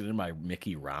my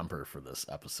Mickey romper for this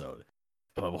episode,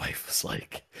 My wife was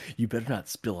like, "You better not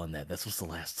spill on that. That's supposed to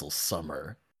last till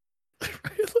summer."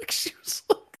 Like she was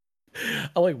like,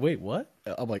 I'm like, "Wait, what?"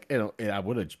 I'm like, and I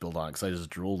would have spilled on it because I just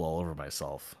drooled all over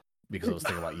myself because I was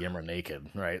thinking about Yammer naked,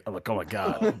 right? I'm like, "Oh my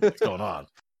god, what's going on?"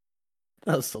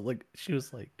 So like, she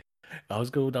was like, I was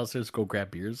going downstairs to go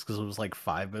grab beers because it was like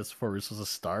 5 minutes before we were supposed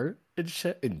to start and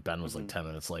shit. And Ben was like 10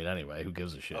 minutes late anyway. Who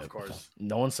gives a shit? Of course.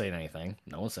 No one's saying anything.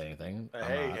 No one's saying anything.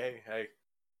 Hey.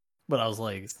 But I was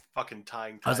like, It's fucking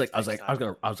tying I was ties. like, I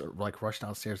was like rush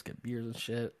downstairs to get beers and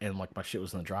shit, and like my shit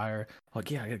was in the dryer. I'm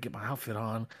like, yeah, I gotta get my outfit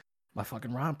on, my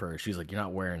fucking romper. She's like, you're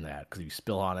not wearing that because if you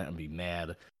spill on it, I'm be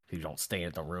mad. If you don't stay in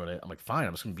it, don't ruin it. I'm like, fine,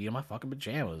 I'm just gonna be in my fucking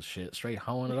pajamas, shit, straight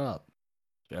hoeing it up,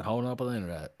 straight hoeing up on the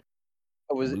internet.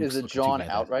 Is it John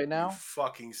out right You now?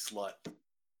 fucking slut.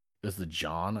 Is the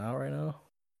John out right now?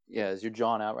 Yeah, is your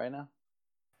John out right now?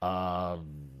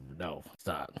 No, it's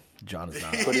not. John is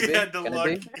not. Could it He be? had to Can it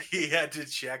look. be? He had to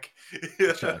check.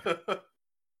 Check.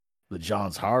 The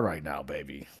John's hard right now,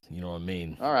 baby. You know what I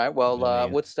mean? All right. Well, You know what I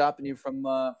mean? what's stopping you from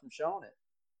showing it?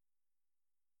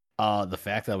 The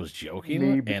fact that I was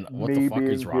joking and what the me fuck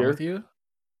is being wrong here. with you?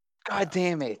 God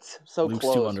damn it! So Luke's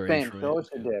too close. underage Ben, for show it. us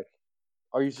your dick.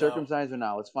 Are you circumcised or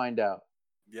not? Let's find out.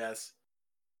 Yes.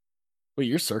 Wait,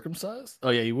 you're circumcised? Oh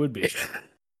yeah, you would be.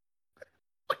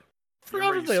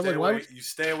 You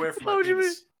stay away from my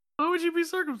penis. Why would you be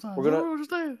circumcised? We're gonna- I don't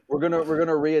understand. We're gonna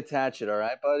reattach it. All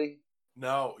right, buddy.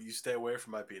 No, you stay away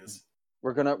from my penis.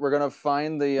 We're gonna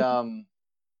find the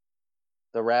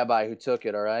rabbi who took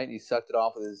it. All right, he sucked it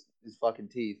off with his fucking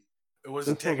teeth. It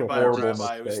wasn't This was taken a by a horrible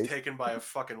rabbi. It was mistake. taken by a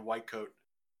fucking white coat.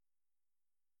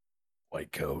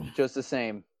 White coat. Just the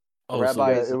same. The Oh,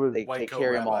 rabbis, so- they White coat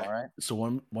carry them all. rabbi. All right. So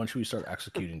when should we start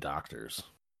executing doctors?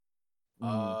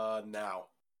 Now.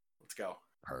 Let's go.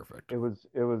 Perfect. It was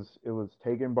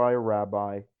taken by a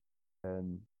rabbi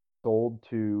and sold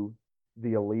to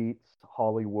the elites,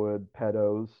 Hollywood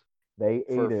pedos. They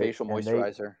For ate it facial and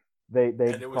moisturizer. they And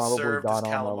it was probably served as got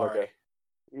on calamari.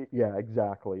 yeah,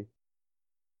 exactly.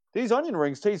 These onion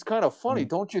rings taste kind of funny,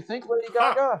 don't you think, Lady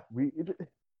Gaga?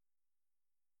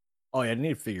 Oh yeah, I need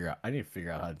to figure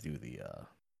out how to do the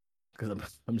because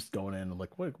I'm just going in and I'm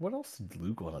like, wait, what else did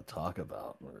Luke want to talk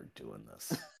about when we're doing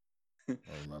this? I don't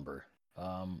remember.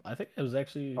 I think it was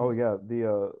actually Oh yeah,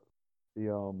 the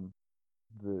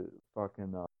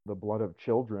fucking the blood of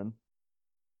children.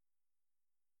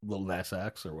 Lil Nas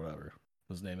X or whatever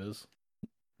his name is.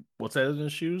 What's that in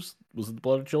his shoes? Was it the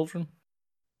blood of children?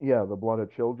 Yeah, the blood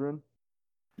of children.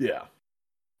 Yeah.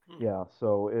 Yeah,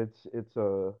 so it's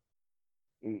a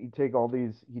you take all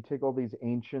these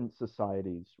ancient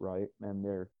societies, right? And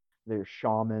their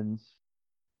shamans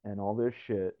and all this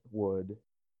shit would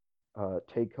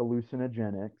take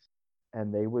hallucinogenics,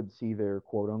 and they would see their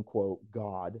quote unquote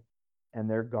god, and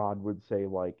their god would say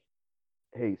like,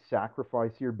 hey,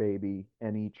 sacrifice your baby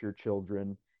and eat your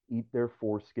children, eat their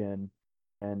foreskin,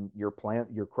 and your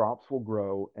crops will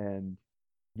grow and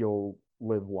you'll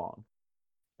live long.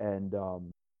 And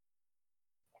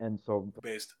so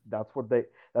Based. that's what they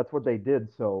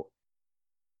did. So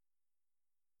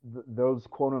those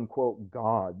quote unquote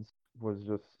gods was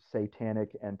just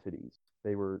satanic entities.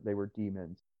 They were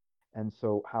demons. And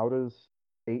so how does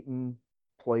Satan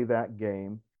play that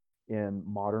game in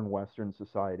modern Western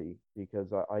society?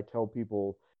 Because I tell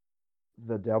people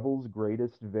the devil's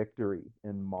greatest victory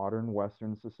in modern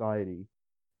Western society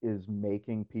is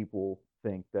making people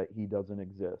think that he doesn't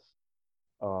exist.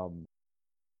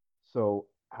 So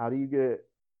how do you get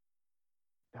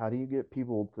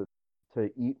people to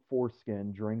eat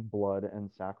foreskin, drink blood,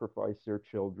 and sacrifice their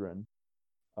children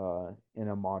in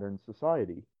a modern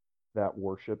society that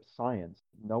worships science?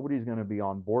 Nobody's going to be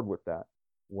on board with that.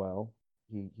 Well,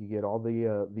 you get all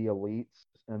the elites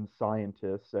and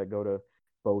scientists that go to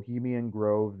Bohemian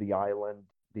Grove, the island,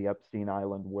 the Epstein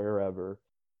Island, wherever,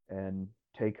 and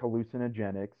take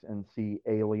hallucinogenics and see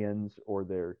aliens or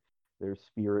their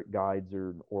spirit guides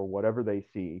or whatever they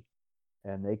see,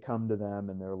 and they come to them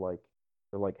and they're like,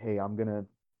 hey, I'm gonna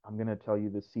tell you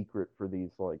the secret for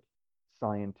these like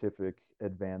scientific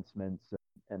advancements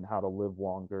and how to live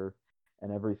longer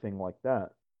and everything like that.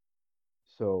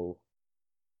 So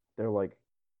they're like,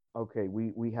 okay,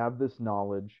 we have this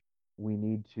knowledge, we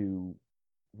need to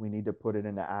put it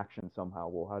into action somehow.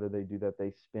 Well, how do they do that?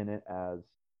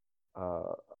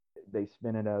 Uh they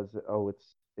spin it as, oh,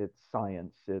 it's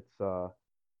science, it's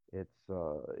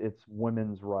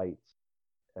women's rights,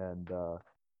 and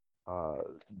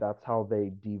that's how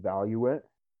they devalue it.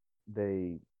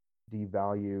 They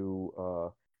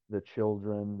devalue the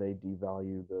children. They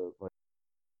devalue the like,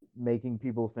 making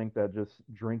people think that just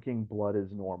drinking blood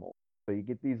is normal. So you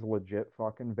get these legit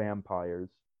fucking vampires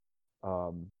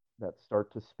that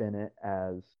start to spin it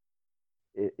as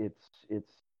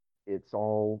it's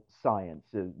all science.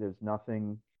 There's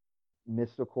nothing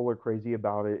mystical or crazy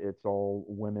about it. It's all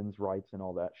women's rights and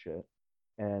all that shit.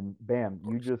 And bam,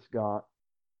 you just got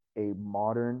a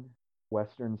modern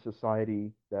Western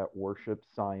society that worships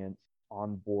science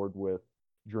on board with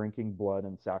drinking blood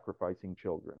and sacrificing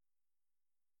children.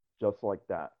 Just like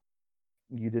that.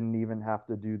 You didn't even have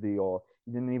to do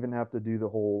the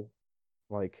whole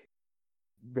like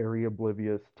very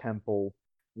oblivious temple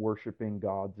worshiping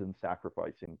gods and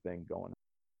sacrificing thing going on.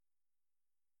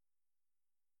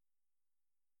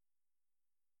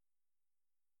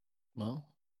 Well,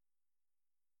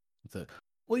 I think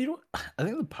the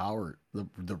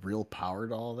real power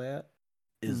to all that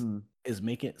is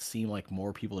making it seem like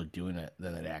more people are doing it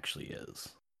than it actually is.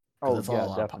 Oh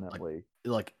yeah, definitely.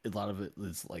 Like a lot of it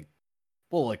is like,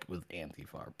 well, like with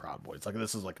Antifa or Proud Boys, like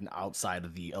this is like outside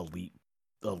of the elite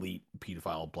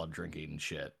pedophile blood drinking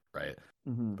shit, right?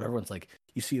 But everyone's like,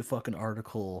 you see a fucking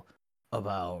article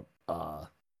about Proud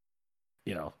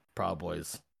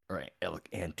Boys or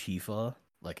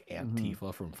like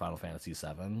Antifa from Final Fantasy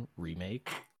VII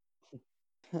remake.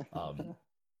 But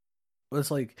it's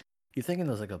like you're thinking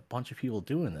there's like a bunch of people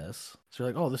doing this, so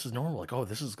you're like, oh, this is normal. Like, oh,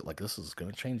 this is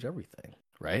gonna change everything,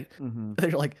 right? And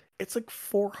then you're like, it's like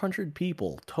 400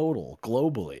 people total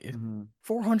globally.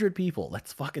 400 people.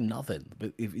 That's fucking nothing.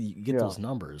 But if you get those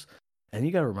numbers, and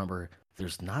you got to remember,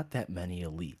 there's not that many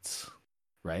elites,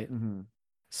 right?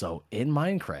 So in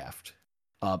Minecraft,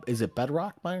 is it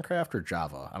Bedrock Minecraft or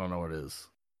Java? I don't know what it is.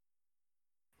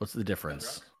 What's the difference?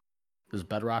 Bedrock? There's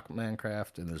Bedrock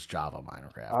Minecraft and there's Java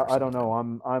Minecraft. I don't know.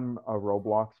 I'm a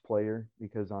Roblox player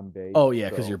because I'm based. Oh yeah,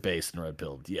 because you're based in Red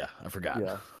Pilled. Yeah, I forgot.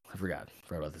 Yeah, I forgot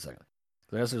about this second.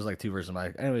 So I guess there's like two versions of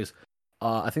Minecraft. Anyways,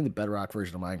 I think the Bedrock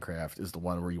version of Minecraft is the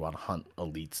one where you want to hunt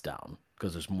elites down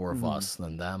because there's more of us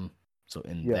than them. So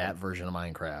in that version of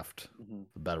Minecraft,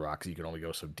 the Bedrocks, you can only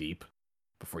go so deep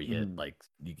before you hit like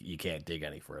you can't dig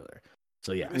any further.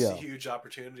 So yeah, there's a huge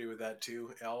opportunity with that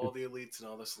too. All the elites and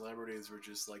all the celebrities were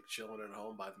just like chilling at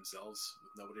home by themselves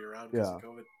with nobody around because of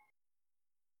COVID.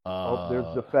 Oh,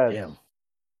 there's the Feds. Damn.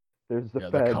 There's the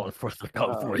Feds. They're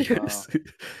coming for you.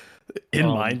 In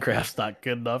Minecraft's not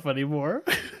good enough anymore.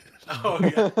 Oh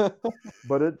yeah.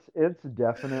 But it's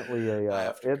definitely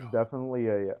a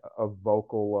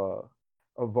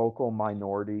vocal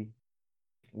minority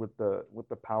with the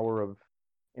power of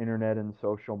internet and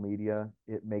social media.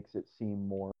 It makes it seem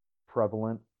more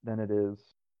prevalent than it is.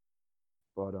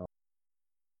 But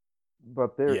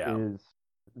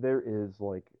there is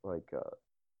like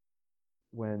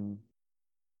when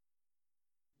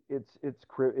it's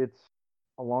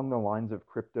along the lines of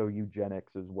crypto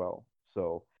eugenics as well.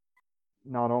 So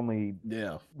not only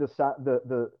the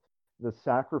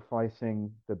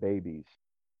sacrificing the babies,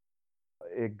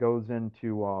 it goes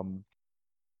into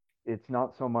it's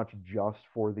not so much just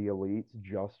for the elites,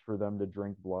 just for them to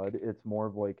drink blood. It's more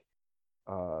of like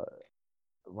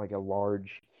a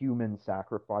large human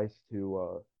sacrifice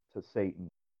to Satan,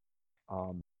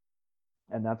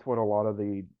 and that's what a lot of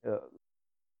the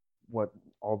what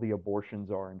all the abortions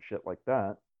are and shit like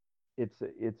that. It's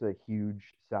a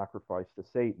huge sacrifice to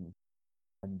Satan,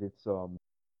 and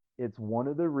it's one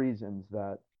of the reasons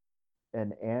that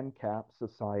an ANCAP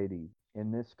society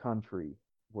in this country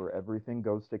where everything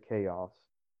goes to chaos,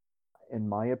 in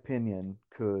my opinion,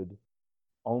 could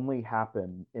only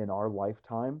happen in our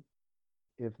lifetime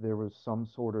if there was some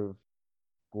sort of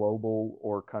global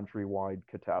or countrywide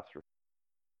catastrophe.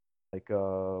 Like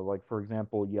for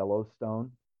example,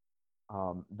 Yellowstone,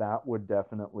 that would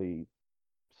definitely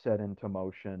set into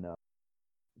motion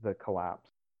the collapse.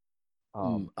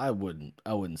 I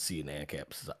wouldn't see an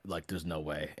ANCAP like. There's no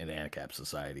way an ANCAP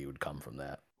society would come from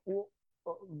that.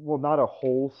 Well, not a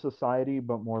whole society,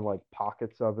 but more like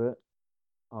pockets of it.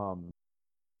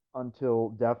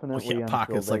 Until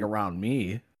pockets like around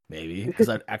me, maybe, because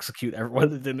I'd execute everyone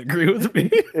that didn't agree with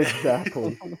me.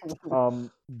 Exactly.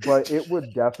 But it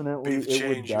would definitely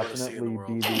be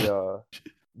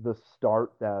the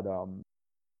start that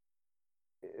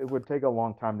it would take a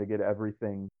long time to get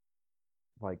everything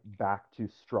like back to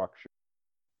structure.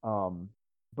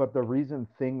 But the reason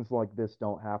things like this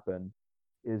don't happen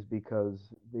is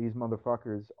because these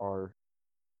motherfuckers are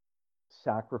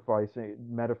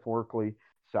metaphorically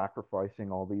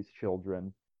sacrificing all these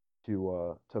children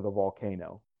to the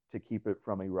volcano to keep it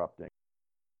from erupting.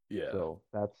 Yeah. So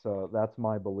that's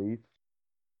my belief.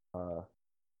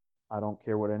 I don't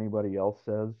care what anybody else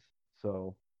says.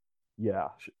 So yeah.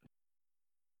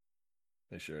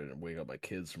 Make sure I didn't wake up my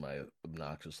kids from my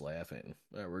obnoxious laughing.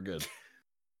 All right, we're good.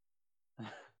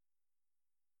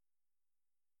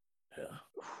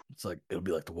 It's like, it'll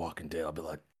be like The Walking Dead. I'll be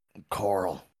like,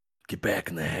 Carl, get back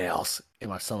in the house. And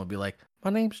my son will be like,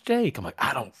 my name's Jake. I'm like,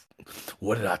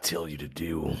 what did I tell you to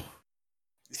do?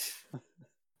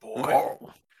 Boy.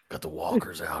 Carl, got the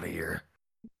walkers out here.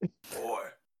 Boy.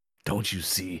 Don't you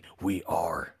see? We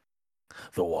are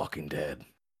The Walking Dead.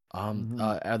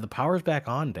 The power's back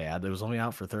on, Dad. It was only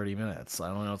out for 30 minutes. I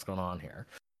don't know what's going on here.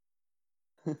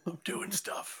 I'm doing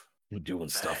stuff. We're doing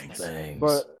stuff and things.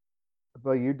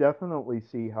 But you definitely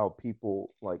see how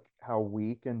people, like, how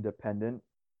weak and dependent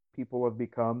people have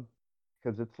become.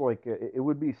 Because it's like, it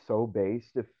would be so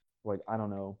based if, like, I don't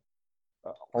know,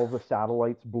 all the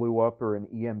satellites blew up or an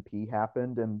EMP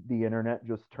happened and the internet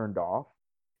just turned off.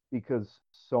 Because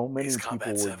so many Ace people Combat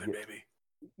would 7, baby.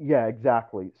 Yeah,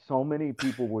 exactly. So many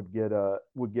people would get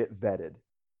vetted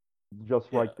just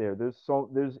right there.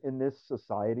 There's in this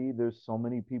society, there's so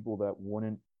many people that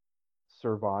wouldn't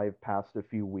survive past a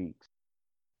few weeks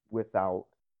without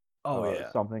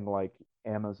something like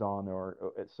Amazon or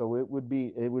so it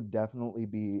would definitely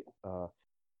be a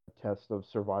test of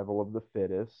survival of the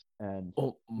fittest. And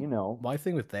my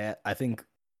thing with that, I think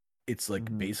it's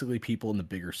like basically people in the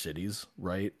bigger cities,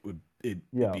 right? It'd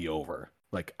be over.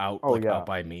 Like out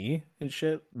by me and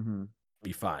shit,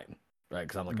 be fine, right?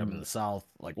 Because I'm in the South.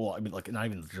 Like, well, I mean, like not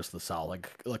even just the South,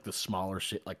 like the smaller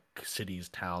shit, like cities,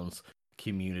 towns,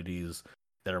 communities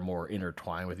that are more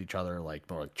intertwined with each other, like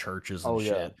more like churches and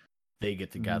shit. They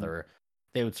get together,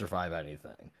 they would survive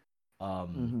anything.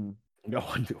 One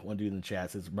dude in the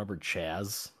chat says, "Remember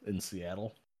Chaz in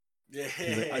Seattle?" Yeah.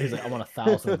 He's like, I want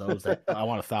 1,000 of those. I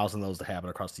want 1,000 of those to happen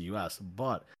across the U.S.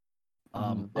 But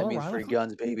that means free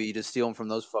guns, baby. You just steal them from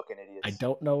those fucking idiots. I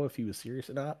don't know if he was serious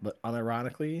or not, but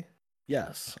unironically,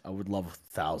 yes, I would love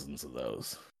thousands of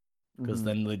those. Because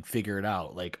then they'd figure it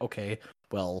out. Like, okay,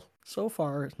 well, so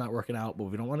far it's not working out, but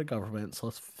we don't want a government, so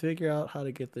let's figure out how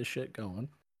to get this shit going.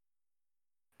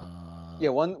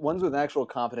 Ones with actual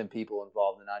competent people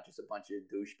involved and not just a bunch of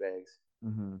douchebags.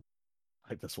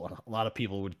 Like this one. A lot of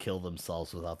people would kill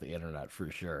themselves without the internet for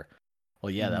sure. Well,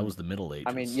 yeah, that was the Middle Ages.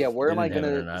 I mean, where am I going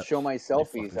to show my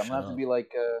selfies? I'm going to have to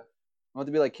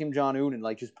be like Kim Jong-un and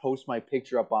like just post my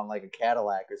picture up on like a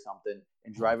Cadillac or something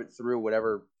and drive it through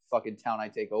whatever fucking town I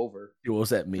take over. What was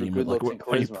that meme? Good looks and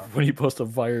charisma. When you post a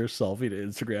fire selfie to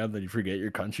Instagram, then you forget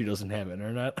your country doesn't have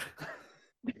internet.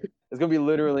 It's gonna be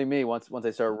literally me once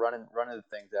I start running the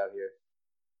things out here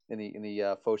in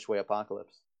the feng shui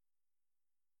apocalypse.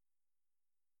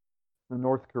 The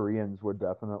North Koreans would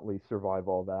definitely survive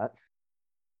all that.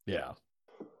 Yeah.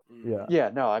 Yeah.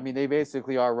 No, I mean they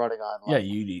basically are running on. Like,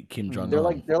 you need Kim Jong-un.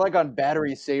 They're like on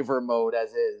battery saver mode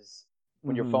as is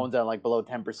when your phone's on like below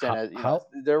 10%.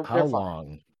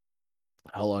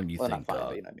 How long do you think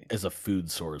fine, as a food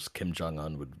source Kim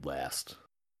Jong-un would last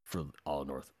for all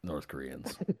North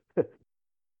Koreans?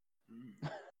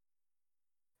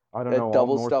 I don't know. That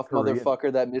double stuffed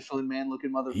motherfucker, that Michelin man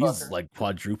looking motherfucker. He's like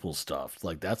quadruple stuffed.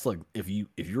 Like that's like if you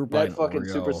were buying that fucking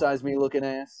Oreo, supersize me looking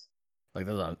ass. Like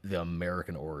that's the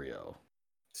American Oreo.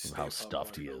 How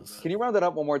stuffed he is. Can you round that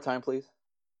up one more time, please?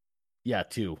 Yeah,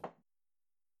 2.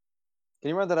 Can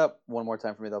you round that up one more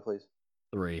time for me, though, please?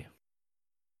 3.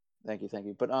 Thank you.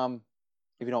 But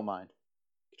if you don't mind,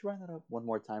 could you round that up one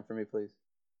more time for me, please?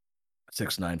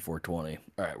 6, 9, 4, 20.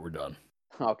 All right, we're done.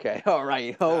 Okay. All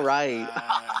right.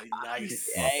 Nice.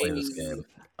 I'll play this game.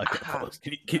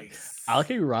 Okay. I like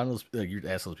how you round those. Like, you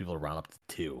asked those people to round up to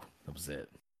 2. That was it.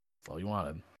 That's all you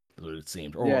wanted. That's what it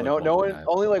seemed. Or yeah. like No one.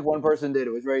 Only like one person did.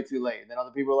 It was very too late. And then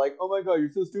other people were like, "Oh my god, you're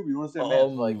so stupid. You want to say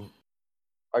math?" Like,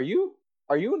 are you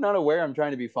not aware I'm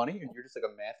trying to be funny and you're just like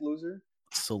a math loser?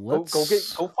 So let's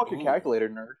go fuck your calculator,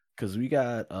 nerd. Because we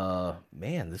got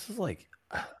man, this is like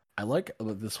I like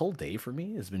this whole day for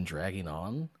me has been dragging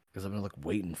on because I've been like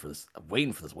waiting for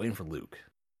Luke,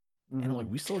 and I'm like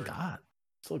we still got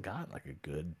like a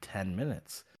good 10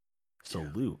 minutes. So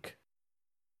Luke,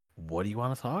 what do you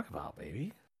want to talk about,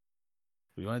 baby?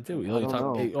 What do you want to do? You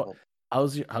talk. Hey,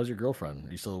 how's your girlfriend?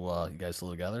 Are you still you guys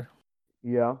still together?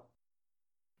 Yeah.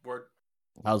 Word.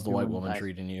 How's the white woman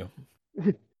treating you?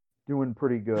 Doing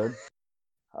pretty good.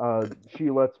 She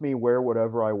lets me wear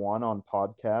whatever I want on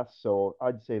podcasts, so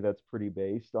I'd say that's pretty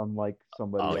based, unlike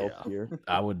somebody else here.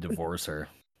 I would divorce her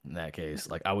in that case.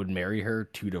 Like, I would marry her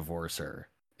to divorce her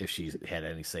if she had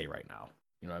any say right now.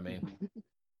 You know what I mean?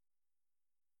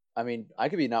 I mean, I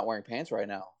could be not wearing pants right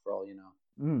now, for all you know.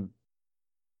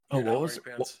 Oh,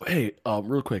 hey,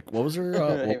 real quick, what was her?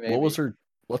 What's her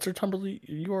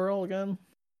Tumblr URL again?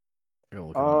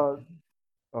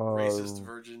 Racist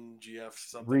Virgin GF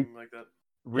something like that.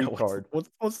 Retard. Yeah,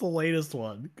 what's the latest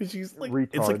one? Because she's like, retard.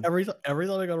 It's like every time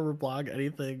I go to reblog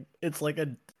anything, it's like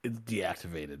it's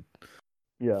deactivated.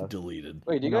 Yeah. Deleted.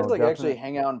 Wait, do you guys like actually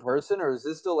hang out in person, or is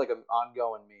this still like an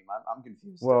ongoing meme? I'm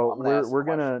confused. Well,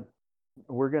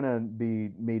 we're gonna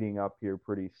be meeting up here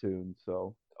pretty soon,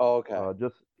 so. Oh, okay.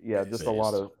 Just a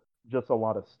lot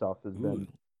of stuff has been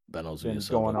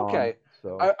going on. Okay.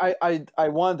 So I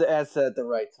wanted to ask that at the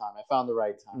right time. I found the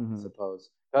right time, I suppose.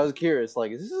 I was curious,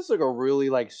 like, is this like a really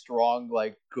like strong,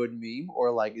 like good meme,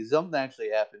 or like is something actually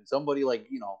happened? Somebody like,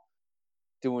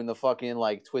 doing the fucking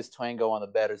like twist tango on the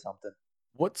bed or something.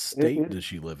 What state does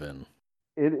she live in?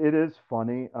 It is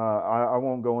funny. I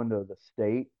won't go into the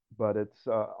state, but it's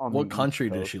on what the country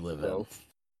East Coast, does she live in?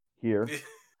 Here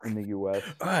in the U.S.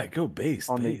 All right, go base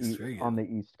on the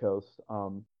East Coast.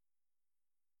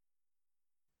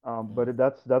 But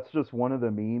that's just one of the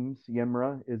memes,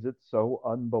 Yimra. Is it so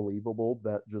unbelievable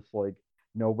that just like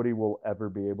nobody will ever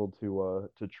be able to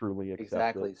truly accept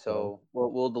exactly. it. So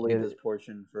we'll delete this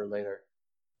portion for later.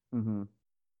 Mm-hmm.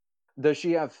 Does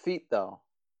she have feet though?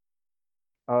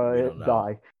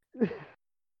 Die.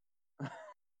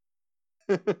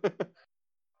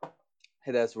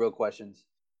 Hey, that's real questions.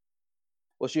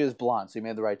 Well, she is blonde, so you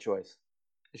made the right choice.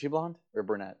 Is she blonde or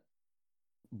brunette?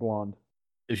 Blonde.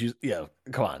 If she's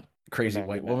come on, crazy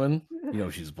white woman. You know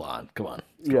she's blonde. Come on.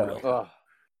 I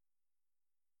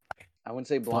wouldn't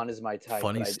say blonde is my type.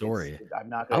 Funny story. I'm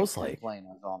not going to complain.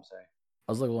 That's all I'm saying.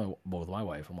 I was like with my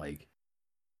wife. I'm like,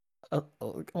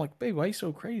 babe, why are you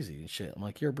so crazy and shit? I'm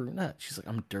like, you're a brunette. She's like,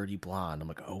 I'm dirty blonde. I'm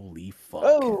like, holy fuck.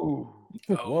 Oh,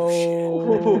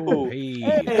 whoa,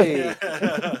 hey.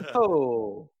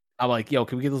 Oh. I'm like, yo,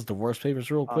 can we get those divorce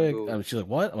papers real quick? She's like,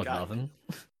 what? I'm like, nothing.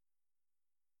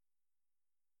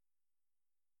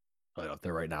 Up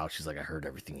there right now, she's like, I heard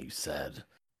everything you said.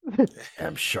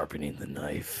 I'm sharpening the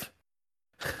knife.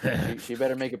 she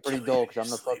better make it pretty dull, because I'm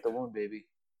gonna fuck the wound, baby.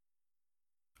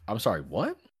 I'm sorry,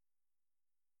 what?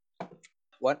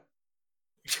 What?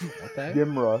 Okay.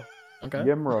 Yimra. Okay.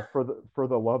 Yimra, for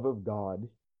the love of God,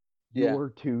 you're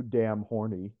too damn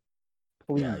horny.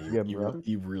 Please, Yimra.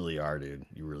 You really are, dude.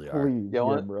 You really are. Please,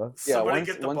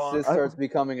 Yimra. Once this starts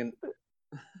becoming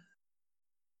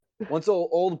once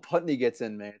old Putney gets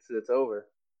in, man, it's over.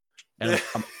 And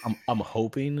I'm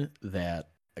hoping that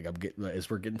as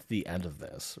we're getting to the end of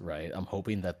this, right? I'm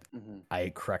hoping that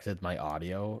I corrected my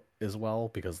audio as well,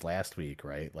 because last week,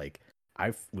 right, like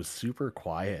I was super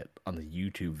quiet on the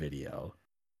YouTube video,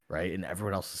 right, and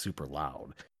everyone else is super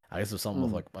loud. I guess there's something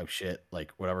with like my shit,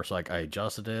 like whatever. So like I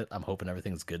adjusted it. I'm hoping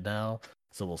everything's good now.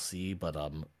 So we'll see. But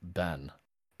Ben,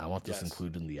 I want this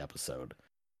included in the episode.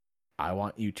 I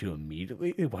want you to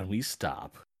immediately, when we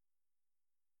stop,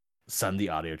 send the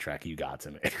audio track you got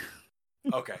to me.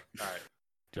 Okay, all right.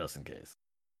 Just in case.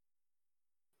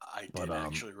 I did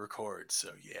actually record,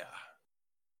 so yeah.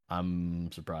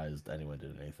 I'm surprised anyone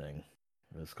did anything.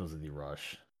 It's because of the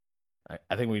rush.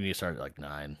 I think we need to start at like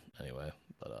 9 anyway.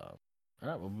 But all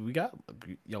right, well, we got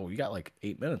like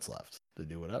 8 minutes left to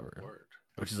do whatever,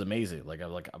 which is amazing. Like I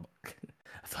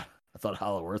thought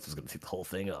Hollow Earth was gonna take the whole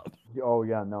thing up. Oh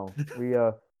yeah, no. We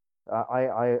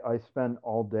I spent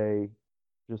all day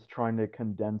just trying to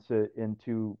condense it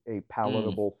into a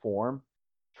palatable form,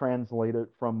 translate it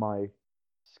from my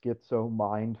schizo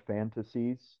mind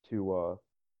fantasies to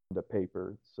the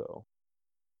paper. So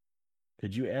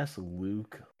could you ask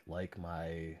Luke like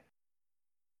my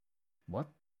what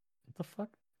the fuck?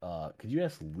 Could you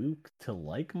ask Luke to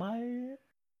like my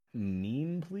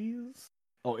meme, please?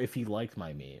 Oh, if he liked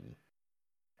my meme.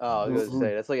 Oh, I was gonna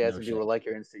say, that's like asking people to like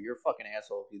your Insta. You're a fucking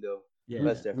asshole if you do. Yeah.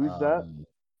 Who's that?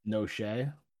 No Shay.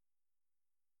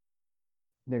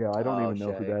 Nigga, I don't even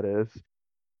know who that is.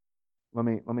 Let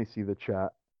me see the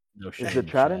chat. No Shay. Is the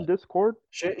chat in Discord?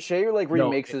 Shay like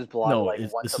remakes his blog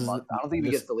once a month. I don't think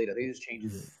he gets deleted. I think he just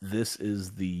changes it. This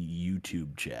is the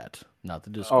YouTube chat, not the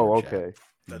Discord chat. Oh, okay.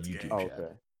 That's YouTube gay. chat.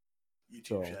 Okay.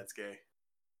 YouTube chat's gay.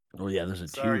 Oh yeah, there's a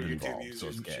tube involved, so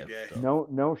it's gay.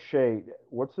 No shade.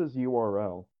 What's his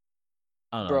URL?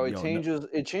 Bro, it changes.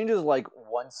 It changes like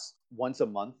once a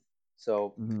month.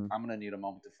 So I'm gonna need a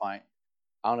moment to find.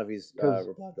 I don't know if he's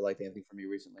replied to like anything from me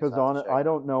recently. Because I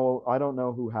don't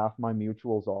know who half my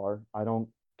mutuals are. I don't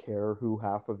care who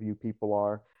half of you people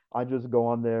are. I just go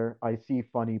on there. I see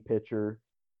funny picture,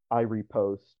 I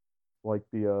repost like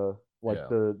the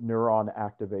neuron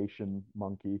activation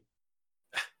monkey.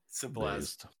 Simple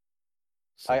as.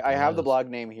 I have the blog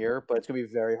name here, but it's gonna be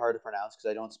very hard to pronounce because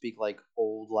I don't speak like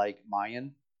old like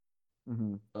Mayan.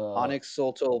 Onyx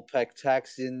Soltol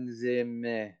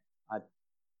Pectaxinzime.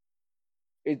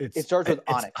 It starts with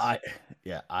Onyx.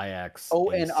 IX.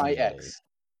 ONIX.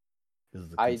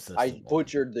 I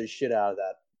butchered the shit out of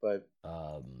that, but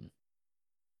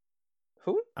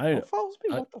Who follows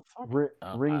me? What the fuck?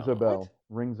 Rings a bell.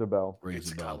 Rings a bell.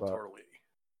 Rings a bell. Totally.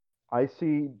 I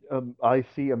see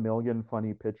a million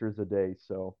funny pictures a day.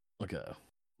 So okay.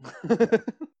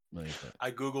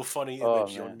 I Google funny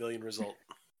image, 1 million result.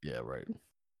 Yeah, right.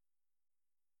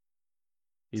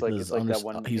 It's like that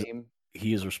one meme.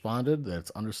 He has responded.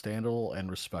 That's understandable and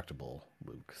respectable,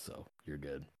 Luke. So you're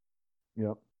good.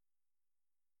 Yep.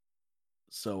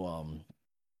 So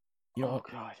you know,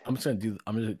 God. I'm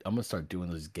gonna start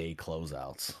doing these gay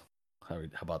closeouts. How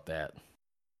about that?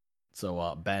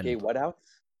 So Ben, Gay what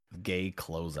outs? Gay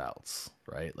closeouts,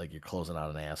 right? Like you're closing out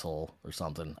an asshole or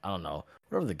something. I don't know.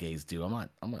 Whatever the gays do. I'm not.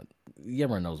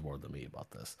 Yemmer knows more than me about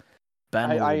this.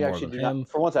 Ben, I actually do not.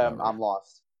 For once, I'm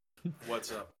lost.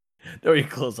 What's up? Or you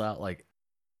close out like,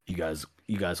 you guys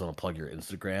want to plug your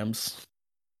Instagrams?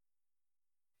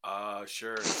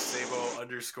 Sure. Sabo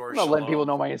 _. I'm not letting people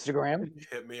know my Instagram.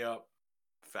 Hit me up.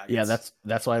 Faggots. Yeah,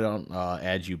 that's why I don't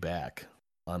add you back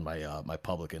on my my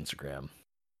public Instagram.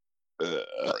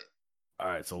 All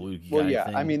right, so Luke, you got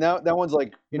anything? I mean that one's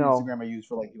like Instagram I use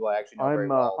for like people I actually know very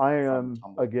well. I am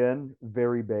again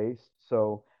very based,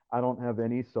 so I don't have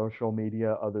any social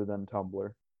media other than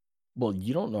Tumblr. Well,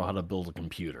 you don't know how to build a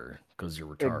computer because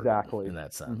you're retarded in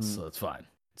that sense, so it's fine.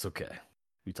 It's okay.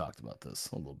 We talked about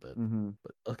this a little bit,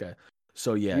 but okay.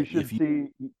 So yeah, you should see.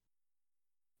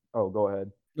 Oh, go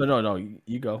ahead. No.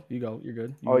 You go. You're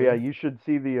good. You should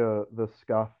see the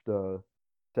scuffed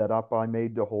setup I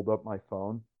made to hold up my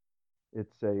phone.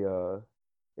 It's an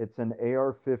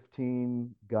AR-15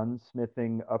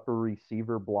 gunsmithing upper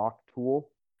receiver block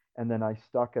tool, and then I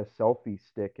stuck a selfie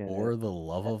stick in it. For the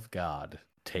love of God,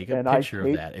 take a picture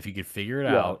of that. If you could figure it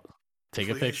out, take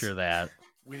a picture of that.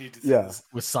 We need to do this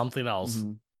with something else,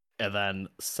 and then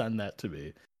send that to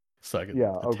me so I can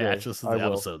attach this to the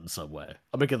episode in some way.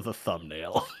 I'll make it the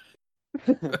thumbnail.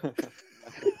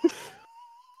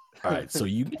 All right, so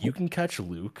you can catch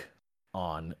Luke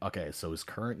on. Okay, so his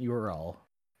current URL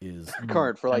is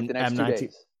current for like the next 2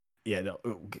 days. Yeah, no,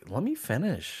 let me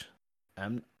finish.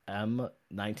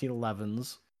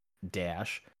 M1911s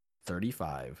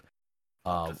 -35.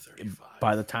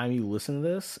 By the time you listen to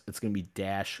this, it's gonna be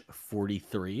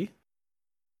 -43.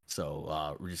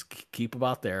 So we just keep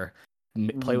about there.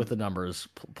 Play with the numbers,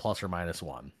 plus or minus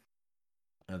one.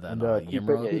 And then keep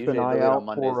an eye out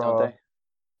for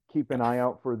keep an eye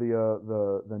out for the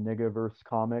Niggaverse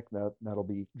comic that'll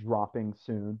be dropping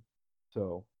soon.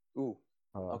 So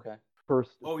okay.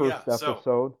 First episode.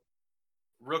 So,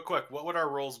 real quick, what would our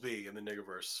roles be in the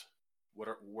Niggaverse? Where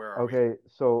are we? Okay,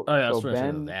 so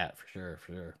Ben, that for sure.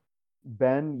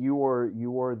 Ben, you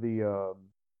are the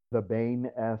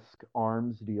Bane-esque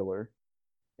arms dealer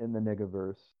in the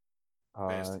Niggaverse.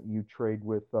 You trade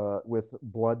with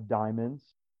blood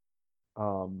diamonds.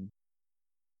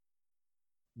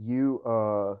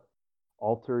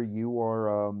 Alter, you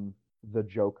are the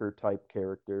Joker type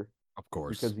character. Of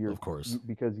course,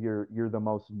 because you're the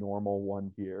most normal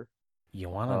one here. You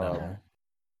want to know?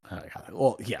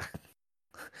 Well, yeah,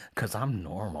 because I'm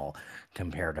normal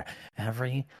compared to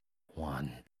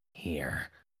everyone here.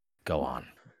 Go on.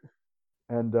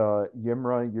 And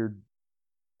Yimra, you're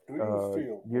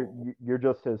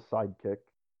just his sidekick.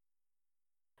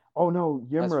 Oh no,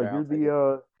 Yimra, you're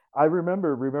the I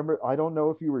remember. I don't know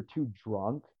if you were too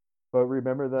drunk, but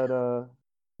remember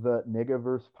that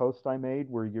Niggaverse post I made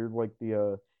where you're like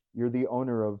you're the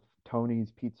owner of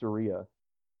Tony's Pizzeria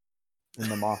in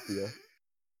the Mafia.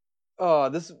 Oh,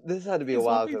 this had to be a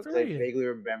while because I vaguely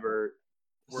remember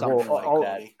something like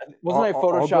that. Wasn't I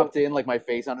photoshopped in like my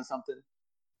face onto something?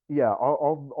 Yeah,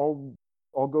 I'll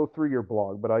go through your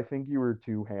blog, but I think you were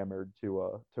too hammered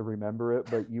to remember it.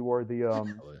 But you are the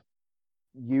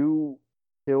you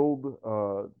killed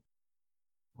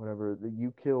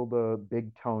you killed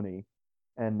Big Tony,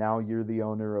 and now you're the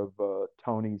owner of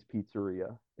Tony's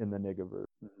Pizzeria in the Niggaverse.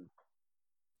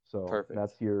 So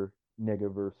that's your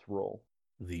Niggaverse role.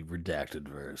 The redacted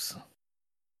verse.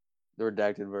 The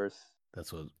redacted verse.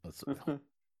 That's we've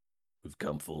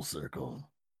come full circle.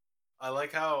 I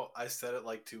like how I said it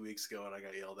like 2 weeks ago and I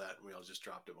got yelled at, and we all just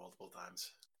dropped it multiple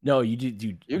times. No, you did.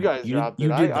 You guys dropped it. You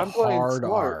did the hard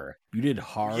R. You did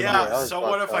hard R. Yeah, so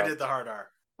what if I did the hard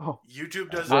R? Oh. YouTube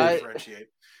doesn't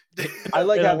differentiate. I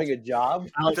like having a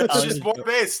job. That's just more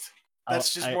based.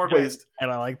 That's just more based.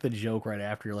 And I like the joke right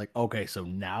after. You're like, okay, so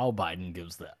now Biden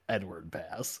gives the N-word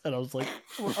pass. And I was like,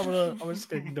 I'm just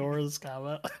gonna ignore this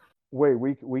comment. Wait,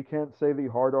 we can't say the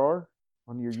hard R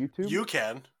on your YouTube? You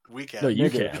can. We can. No, you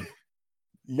can.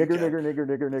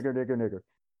 Nigger.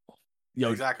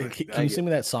 Yo, exactly. Can you sing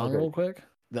me that song real quick?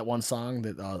 That one song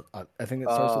that I think it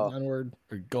starts with the N-word.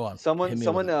 Or go on. Someone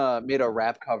made a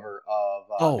rap cover of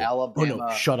Alabama. Oh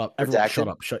no! Shut up! Everyone, Redacted? shut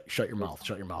up! Shut your mouth!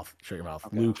 Shut your mouth! Shut your mouth!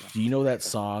 Okay, Luke, okay. do you know that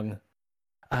song?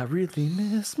 I really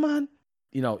miss my.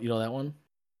 You know that one.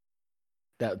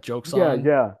 That joke song.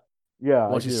 Yeah. I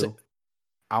Once you do. say,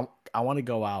 I want to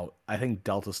go out. I think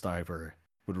Delta Sniper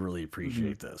would really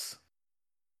appreciate this.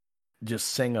 Just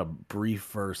sing a brief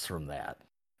verse from that,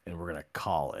 and we're gonna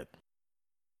call it.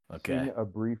 Okay. Sing a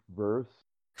brief verse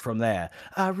from that.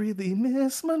 I really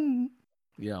miss my.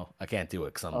 I can't do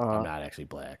it because I'm not actually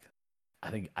black. I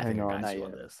think I got you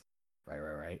on this.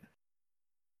 Right.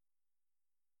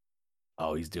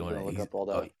 Oh, he's doing it. He's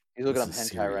looking up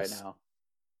hentai right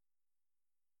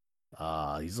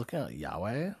now. He's looking at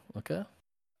Yahweh. Okay.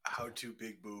 How to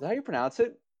big boob. Is that how you pronounce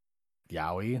it?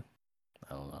 Yahweh.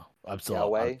 I don't know. I'm still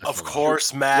Yahweh. Of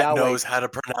course, Matt knows how to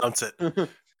pronounce it.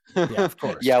 Yeah, of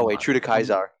course. Yahweh, true to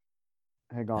Kaiser.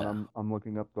 Hang on, I'm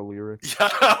looking up the lyrics.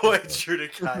 Yahweh, true to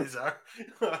Kaiser.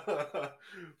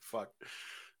 Fuck.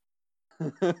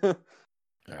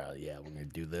 Yeah, we're gonna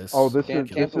do this. Oh,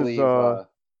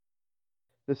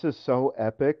 this is so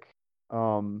epic.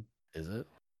 Is it?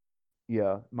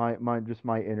 Yeah, my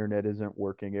internet isn't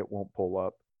working. It won't pull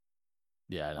up.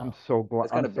 Yeah, I know. I'm so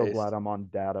glad I'm on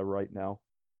data right now.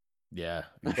 Yeah.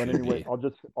 But anyway, I'll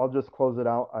just close it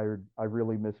out. I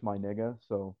really miss my nigga,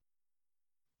 so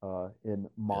in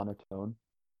monotone.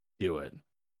 Do it.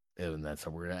 And that's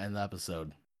how we're gonna end the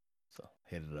episode. So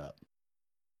hit it up.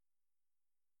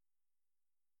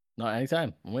 No,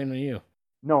 anytime. I'm waiting on you.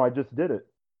 No, I just did it.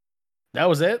 That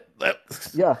was it?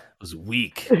 Yeah. It was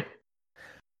weak.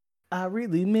 I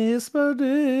really miss my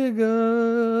nigga.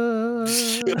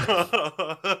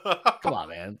 Come on,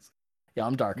 man. Yeah,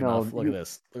 I'm dark enough. Look at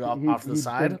this. Look off to the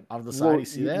side. Off the side, you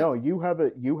see that? No, you have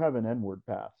an N-word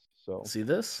pass. So see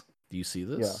this? Do you see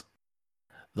this?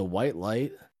 Yeah. The white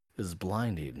light is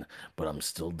blinding, but I'm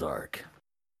still dark.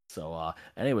 So,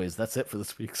 anyways, that's it for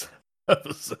this week's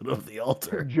episode of The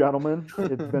Altar. Gentlemen,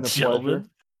 it's been a pleasure.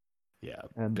 Yeah,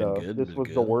 and good, this was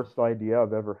the worst idea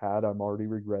I've ever had. I'm already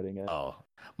regretting it. Oh,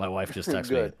 my wife just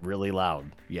texted me really loud.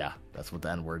 Yeah, that's what the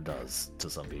N-word does to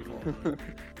some people.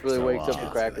 Really wakes up the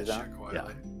crackers, huh? Yeah.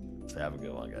 So have a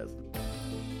good one, guys.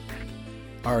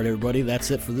 All right, everybody, that's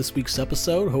it for this week's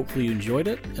episode. Hopefully you enjoyed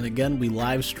it. And again, we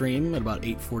live stream at about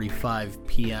 8:45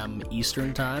 p.m.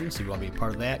 Eastern time. So if you want to be a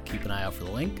part of that, keep an eye out for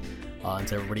the link. And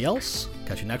to everybody else,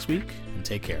 catch you next week, and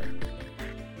take care.